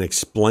more and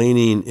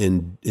explaining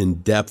in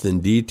depth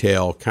and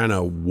detail kind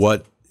of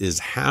what is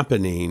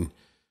happening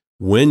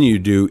when you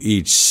do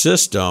each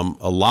system,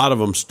 a lot of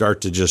them start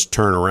to just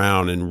turn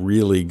around and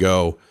really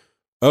go,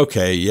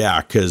 okay,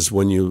 yeah, because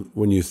when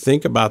you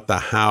think about the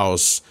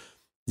house,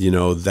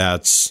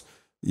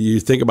 you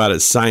think about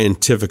it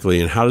scientifically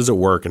and how does it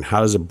work and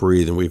how does it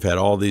breathe? And we've had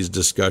all these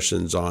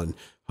discussions on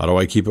how do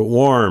I keep it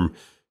warm?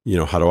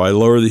 How do I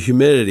lower the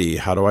humidity?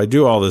 How do I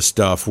do all this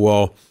stuff?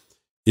 Well,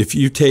 if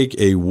you take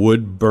a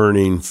wood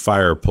burning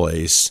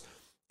fireplace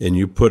and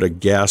you put a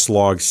gas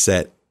log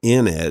set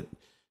in it,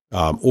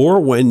 or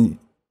when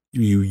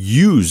you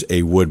use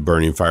a wood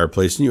burning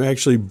fireplace and you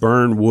actually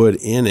burn wood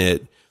in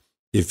it,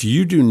 if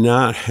you do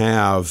not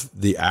have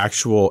the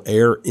actual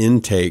air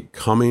intake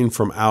coming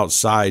from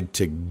outside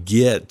to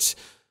get,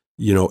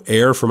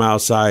 air from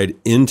outside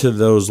into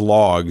those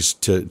logs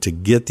to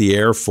get the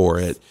air for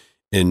it,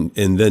 and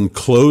then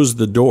close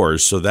the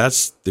doors. So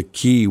that's the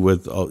key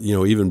with,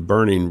 even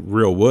burning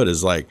real wood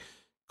is like,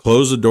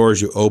 close the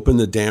doors, you open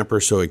the damper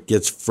so it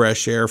gets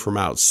fresh air from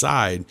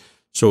outside.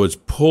 So it's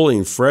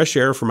pulling fresh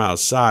air from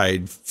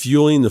outside,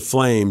 fueling the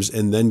flames,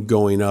 and then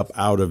going up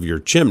out of your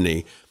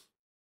chimney.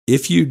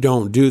 If you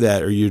don't do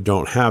that, or you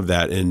don't have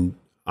that, and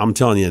I'm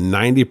telling you,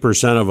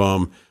 90% of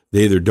them,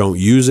 they either don't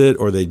use it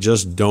or they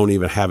just don't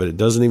even have it. It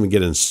doesn't even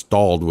get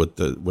installed with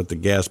the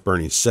gas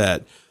burning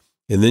set.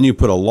 And then you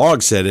put a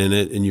log set in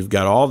it and you've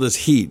got all this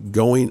heat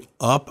going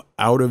up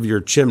out of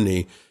your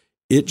chimney.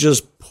 It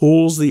just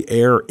pulls the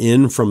air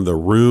in from the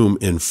room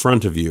in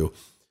front of you.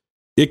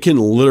 It can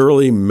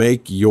literally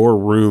make your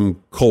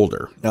room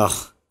colder,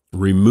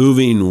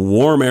 removing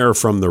warm air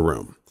from the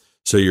room.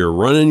 So you're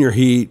running your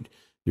heat.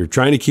 You're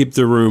trying to keep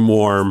the room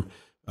warm.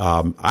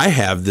 I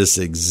have this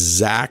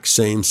exact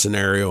same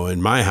scenario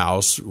in my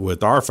house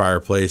with our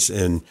fireplace.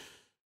 And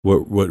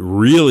what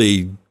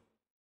really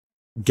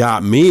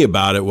got me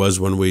about it was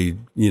when we,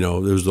 there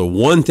was the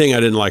one thing I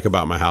didn't like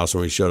about my house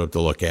when we showed up to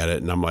look at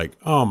it. And I'm like,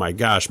 oh my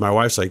gosh, my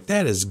wife's like,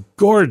 that is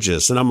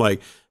gorgeous. And I'm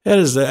like, that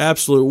is the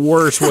absolute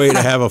worst way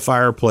to have a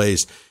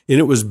fireplace. And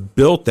it was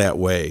built that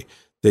way.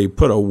 They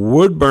put a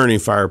wood burning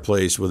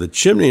fireplace with a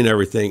chimney and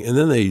everything, and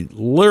then they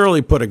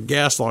literally put a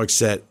gas log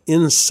set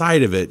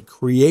inside of it,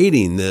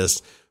 creating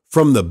this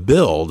from the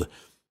build.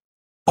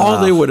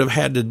 All they would have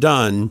had to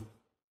done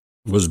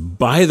was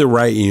buy the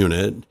right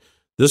unit.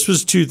 This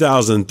was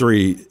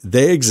 2003.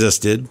 They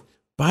existed.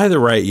 Buy the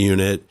right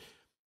unit.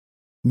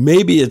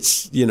 Maybe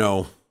it's,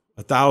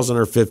 $1,000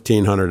 or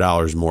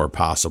 $1,500 more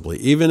possibly.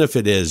 Even if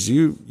it is,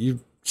 you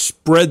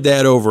spread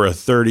that over a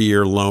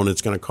 30-year loan,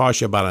 it's going to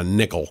cost you about a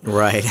nickel.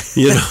 Right.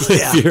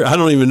 I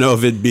don't even know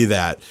if it'd be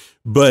that.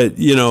 But,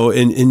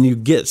 and you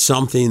get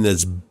something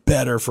that's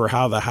better for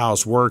how the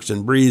house works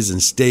and breathes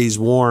and stays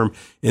warm.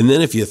 And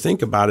then if you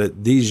think about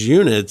it, these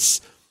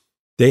units,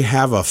 they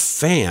have a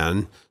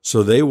fan,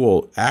 so they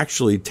will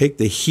actually take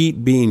the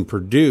heat being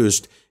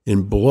produced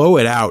and blow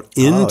it out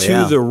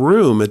into the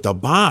room at the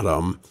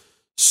bottom.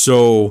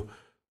 So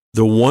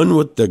the one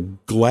with the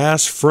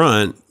glass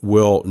front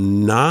will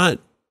not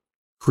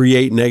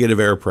create negative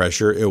air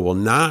pressure. It will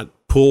not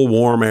pull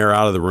warm air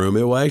out of the room.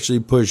 It will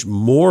actually push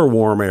more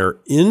warm air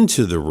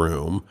into the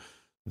room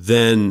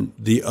than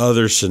the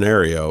other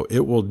scenario.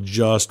 It will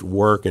just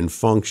work and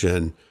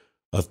function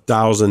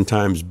 1,000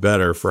 times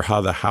better for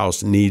how the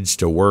house needs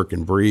to work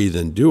and breathe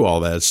and do all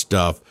that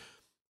stuff.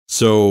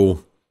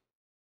 So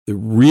it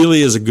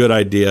really is a good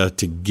idea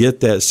to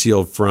get that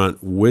sealed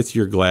front with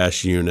your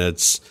glass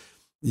units,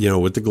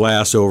 with the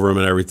glass over them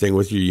and everything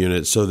with your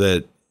unit, so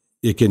that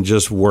it can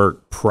just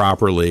work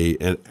properly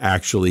and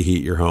actually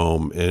heat your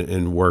home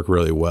and work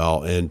really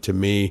well. And to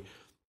me,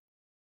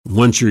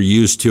 once you're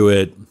used to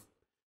it,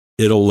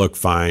 it'll look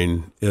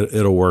fine.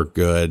 It'll work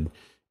good,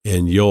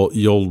 and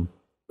you'll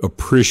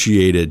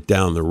appreciate it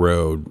down the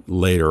road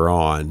later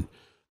on,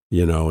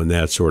 and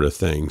that sort of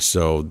thing.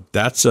 So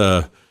that's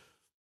a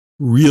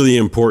really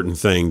important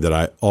thing that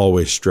I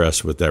always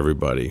stress with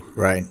everybody.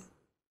 Right.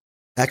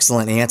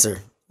 Excellent answer.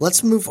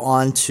 Let's move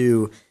on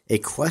to a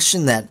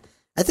question that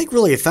I think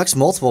really affects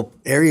multiple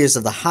areas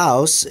of the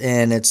house,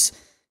 and it's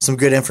some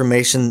good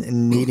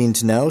information needing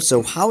to know.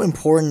 So how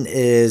important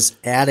is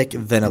attic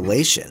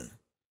ventilation?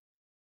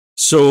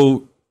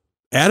 So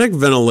attic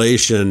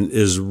ventilation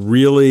is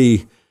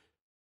really,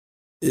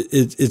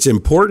 it's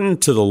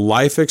important to the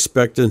life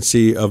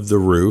expectancy of the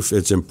roof.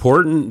 It's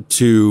important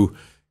to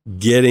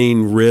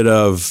getting rid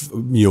of,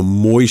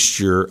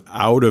 moisture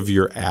out of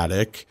your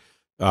attic,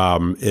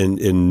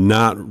 and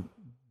not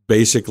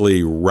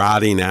basically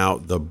rotting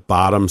out the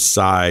bottom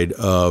side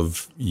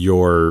of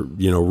your,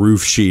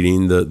 roof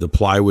sheeting, the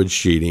plywood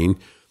sheeting.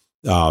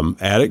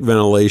 Attic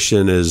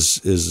ventilation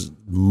is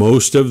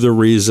most of the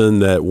reason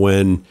that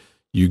when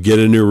you get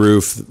a new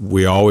roof,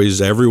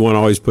 everyone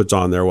always puts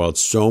on there, well, it's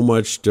so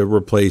much to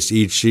replace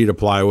each sheet of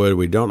plywood.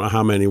 We don't know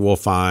how many we'll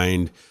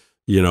find,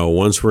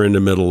 once we're in the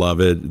middle of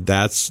it.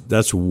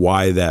 That's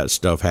why that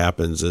stuff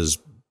happens, is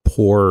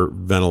poor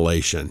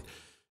ventilation.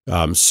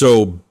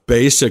 So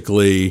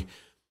basically,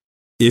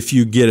 if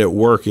you get it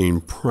working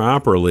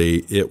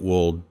properly, it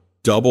will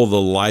double the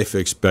life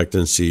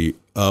expectancy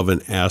of an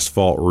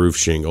asphalt roof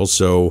shingle.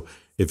 So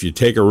if you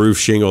take a roof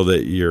shingle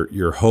that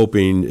you're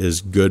hoping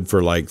is good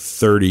for like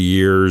 30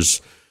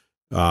 years,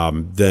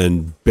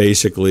 then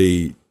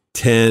basically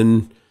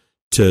 10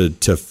 to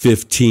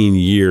 15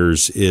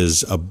 years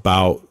is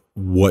about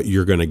what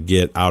you're going to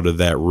get out of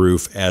that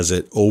roof as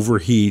it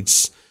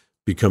overheats,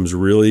 becomes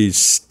really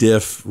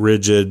stiff,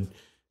 rigid,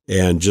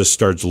 and just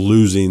starts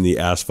losing the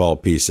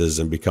asphalt pieces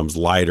and becomes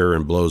lighter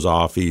and blows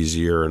off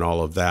easier and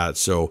all of that.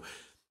 So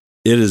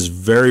it is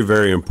very,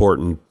 very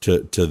important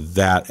to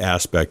that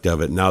aspect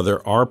of it. Now,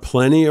 there are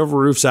plenty of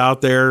roofs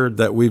out there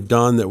that we've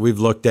done, that we've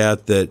looked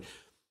at, that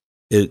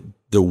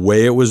the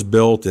way it was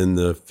built in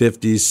the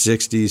 50s,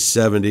 60s,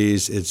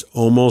 70s, it's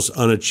almost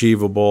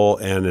unachievable,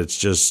 and it's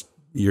just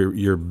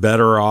you're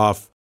better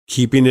off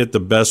keeping it the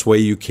best way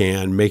you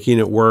can, making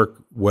it work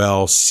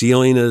well,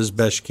 sealing it as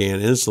best you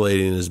can,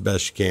 insulating it as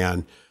best you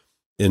can,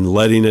 and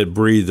letting it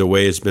breathe the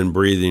way it's been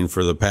breathing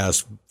for the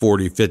past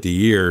 40, 50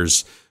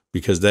 years,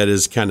 because that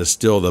is kind of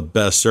still the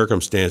best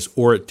circumstance,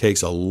 or it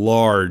takes a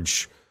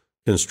large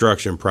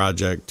construction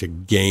project to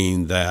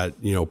gain that,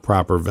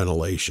 proper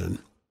ventilation.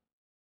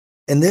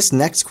 And this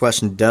next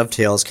question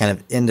dovetails kind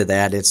of into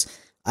that.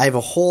 I have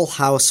a whole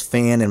house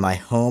fan in my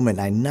home and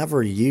I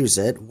never use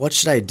it. What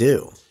should I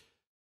do?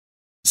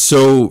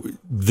 So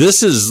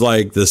this is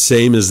like the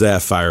same as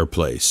that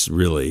fireplace,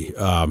 really.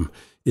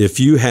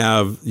 If you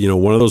have,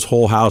 one of those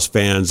whole house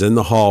fans in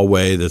the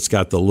hallway that's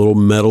got the little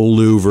metal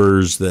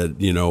louvers that,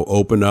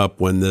 open up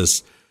when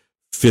this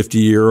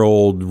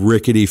 50-year-old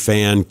rickety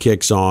fan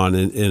kicks on,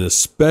 and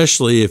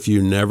especially if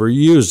you never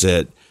use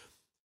it,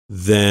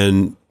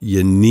 then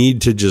you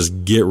need to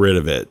just get rid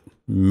of it.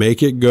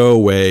 Make it go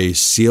away,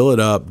 seal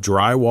it up,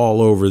 drywall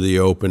over the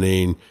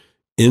opening,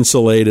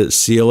 insulate it,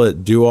 seal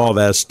it, do all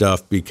that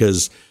stuff,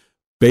 because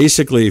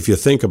basically, if you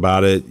think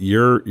about it,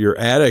 your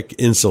attic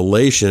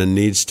insulation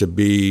needs to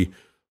be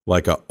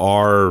like a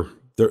R.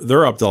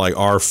 They're up to like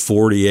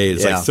R48.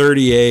 It's like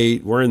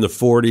 38. We're in the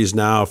 40s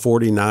now.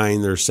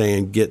 49. They're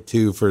saying get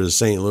to for the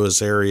St.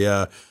 Louis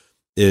area,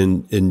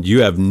 and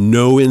you have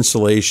no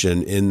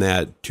insulation in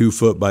that 2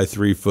 foot by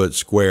 3 foot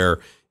square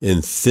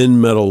in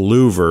thin metal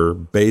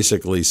louver,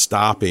 basically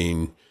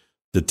stopping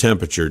the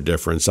temperature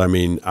difference. I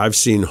mean, I've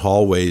seen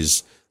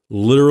hallways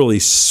literally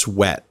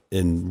sweat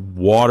and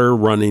water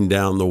running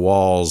down the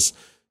walls,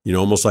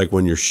 almost like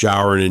when you're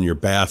showering in your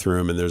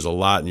bathroom and there's a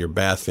lot in your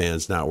bath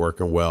fans not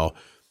working well.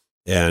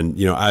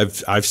 And,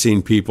 I've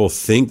seen people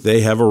think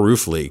they have a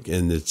roof leak,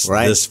 and it's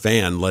this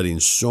fan letting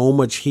so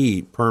much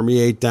heat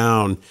permeate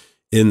down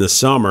in the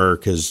summer,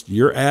 because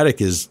your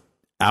attic is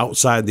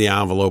outside the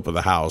envelope of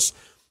the house.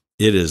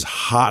 It is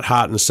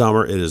hot in the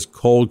summer. It is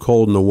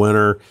cold in the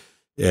winter.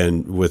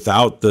 And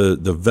without the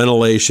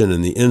ventilation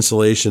and the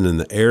insulation and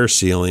the air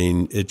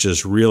sealing, it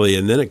just really,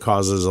 and then it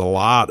causes a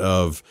lot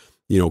of,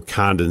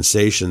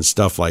 condensation,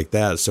 stuff like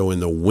that. So in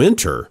the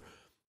winter,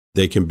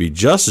 they can be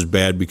just as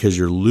bad, because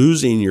you're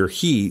losing your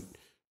heat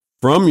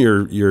from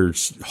your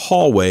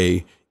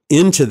hallway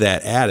into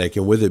that attic.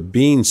 And with it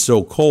being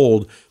so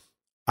cold,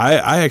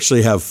 I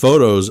actually have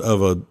photos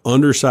of an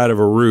underside of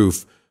a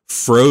roof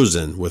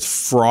frozen with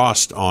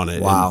frost on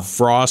it. Wow. And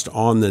frost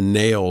on the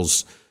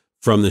nails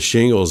from the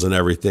shingles and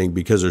everything,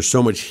 because there's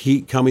so much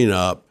heat coming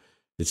up.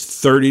 It's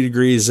 30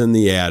 degrees in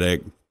the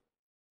attic,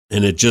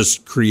 and it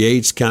just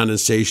creates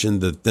condensation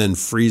that then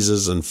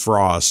freezes and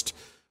frost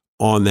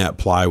on that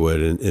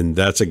plywood. And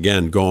that's,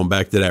 again, going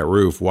back to that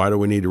roof. Why do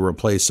we need to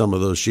replace some of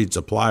those sheets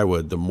of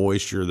plywood? The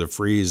moisture, the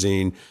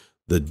freezing,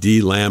 the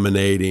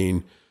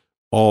delaminating,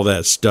 all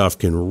that stuff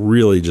can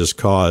really just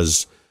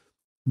cause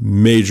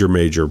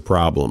major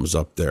problems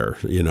up there,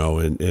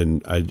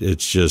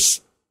 it's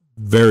just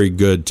very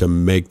good to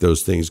make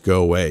those things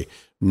go away.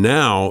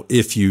 Now,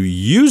 if you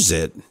use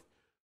it,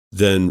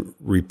 then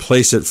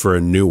replace it for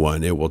a new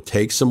one. It will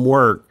take some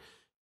work.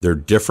 They're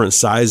different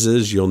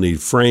sizes. You'll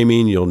need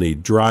framing, you'll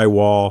need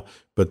drywall,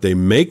 but they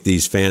make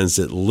these fans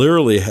that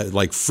literally have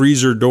like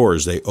freezer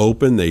doors. They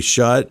open, they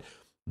shut.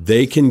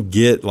 They can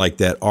get like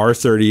that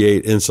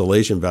R38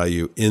 insulation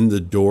value in the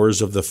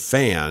doors of the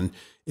fan,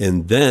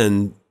 and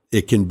then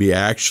it can be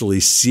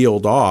actually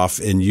sealed off,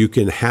 and you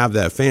can have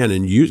that fan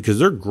and use, because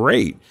they're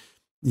great,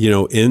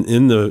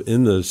 in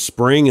the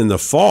spring and the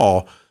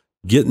fall,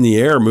 getting the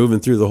air moving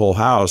through the whole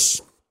house.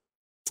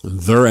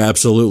 They're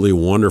absolutely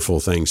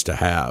wonderful things to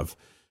have,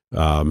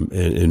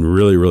 and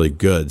really, really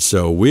good.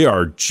 So we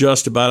are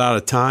just about out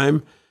of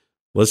time.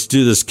 Let's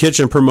do this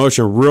kitchen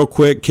promotion real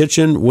quick.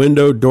 Kitchen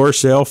window door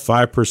sale,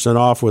 5%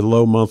 off with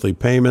low monthly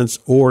payments,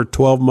 or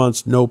 12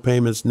 months, no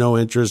payments, no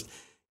interest.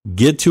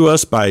 Get to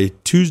us by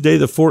Tuesday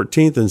the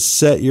 14th and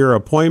set your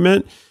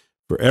appointment.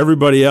 For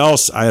everybody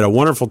else, I had a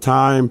wonderful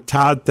time.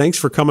 Todd, thanks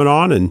for coming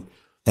on and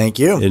thank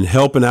you and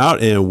helping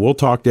out. And we'll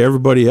talk to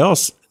everybody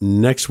else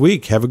next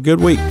week. Have a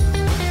good week.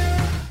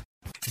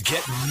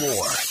 Get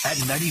more at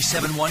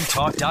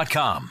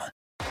 971talk.com.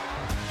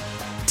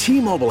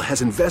 T-Mobile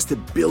has invested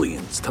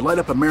billions to light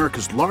up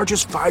America's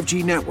largest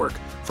 5G network,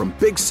 from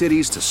big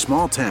cities to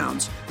small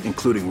towns,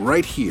 including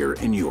right here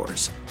in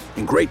yours.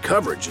 And great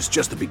coverage is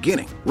just the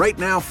beginning. Right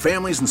now,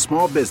 families and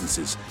small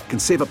businesses can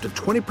save up to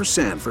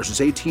 20%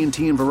 versus AT&T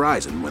and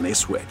Verizon when they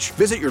switch.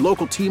 Visit your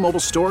local T-Mobile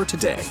store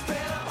today.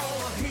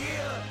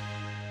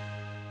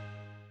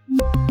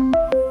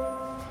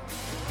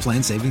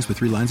 Plan savings with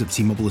 3 lines of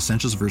T-Mobile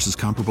Essentials versus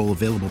comparable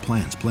available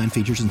plans. Plan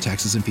features and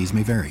taxes and fees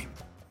may vary.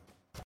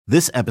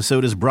 This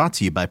episode is brought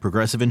to you by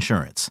Progressive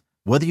Insurance.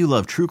 Whether you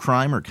love true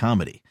crime or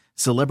comedy,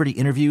 celebrity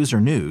interviews or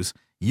news,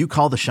 you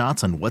call the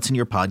shots on what's in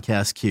your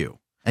podcast queue.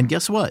 And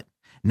guess what?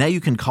 Now you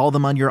can call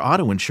them on your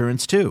auto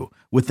insurance too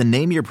with the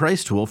Name Your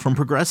Price tool from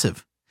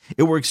Progressive.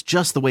 It works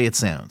just the way it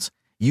sounds.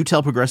 You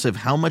tell Progressive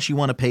how much you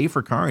want to pay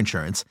for car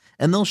insurance,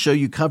 and they'll show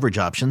you coverage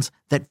options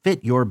that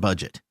fit your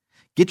budget.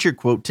 Get your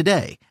quote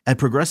today at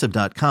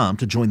Progressive.com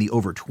to join the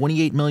over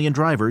 28 million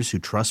drivers who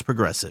trust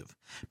Progressive.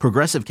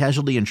 Progressive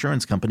Casualty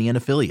Insurance Company and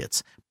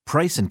Affiliates.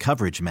 Price and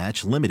coverage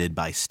match limited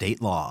by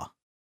state law.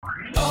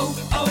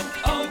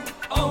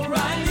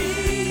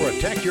 O'Reilly.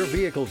 Protect your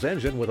vehicle's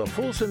engine with a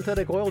full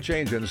synthetic oil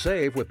change and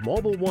save with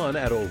Mobil 1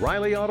 at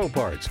O'Reilly Auto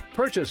Parts.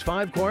 Purchase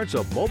 5 quarts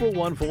of Mobil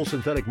 1 full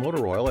synthetic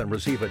motor oil and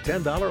receive a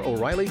 $10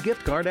 O'Reilly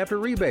gift card after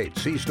rebate.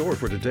 See store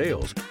for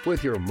details.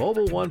 With your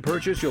Mobil 1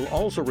 purchase, you'll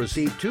also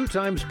receive 2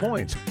 times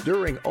points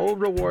during O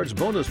Rewards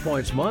Bonus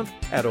Points Month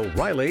at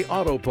O'Reilly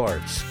Auto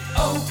Parts.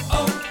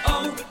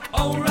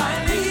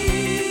 O'Reilly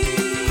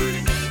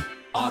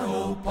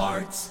Auto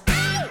Parts.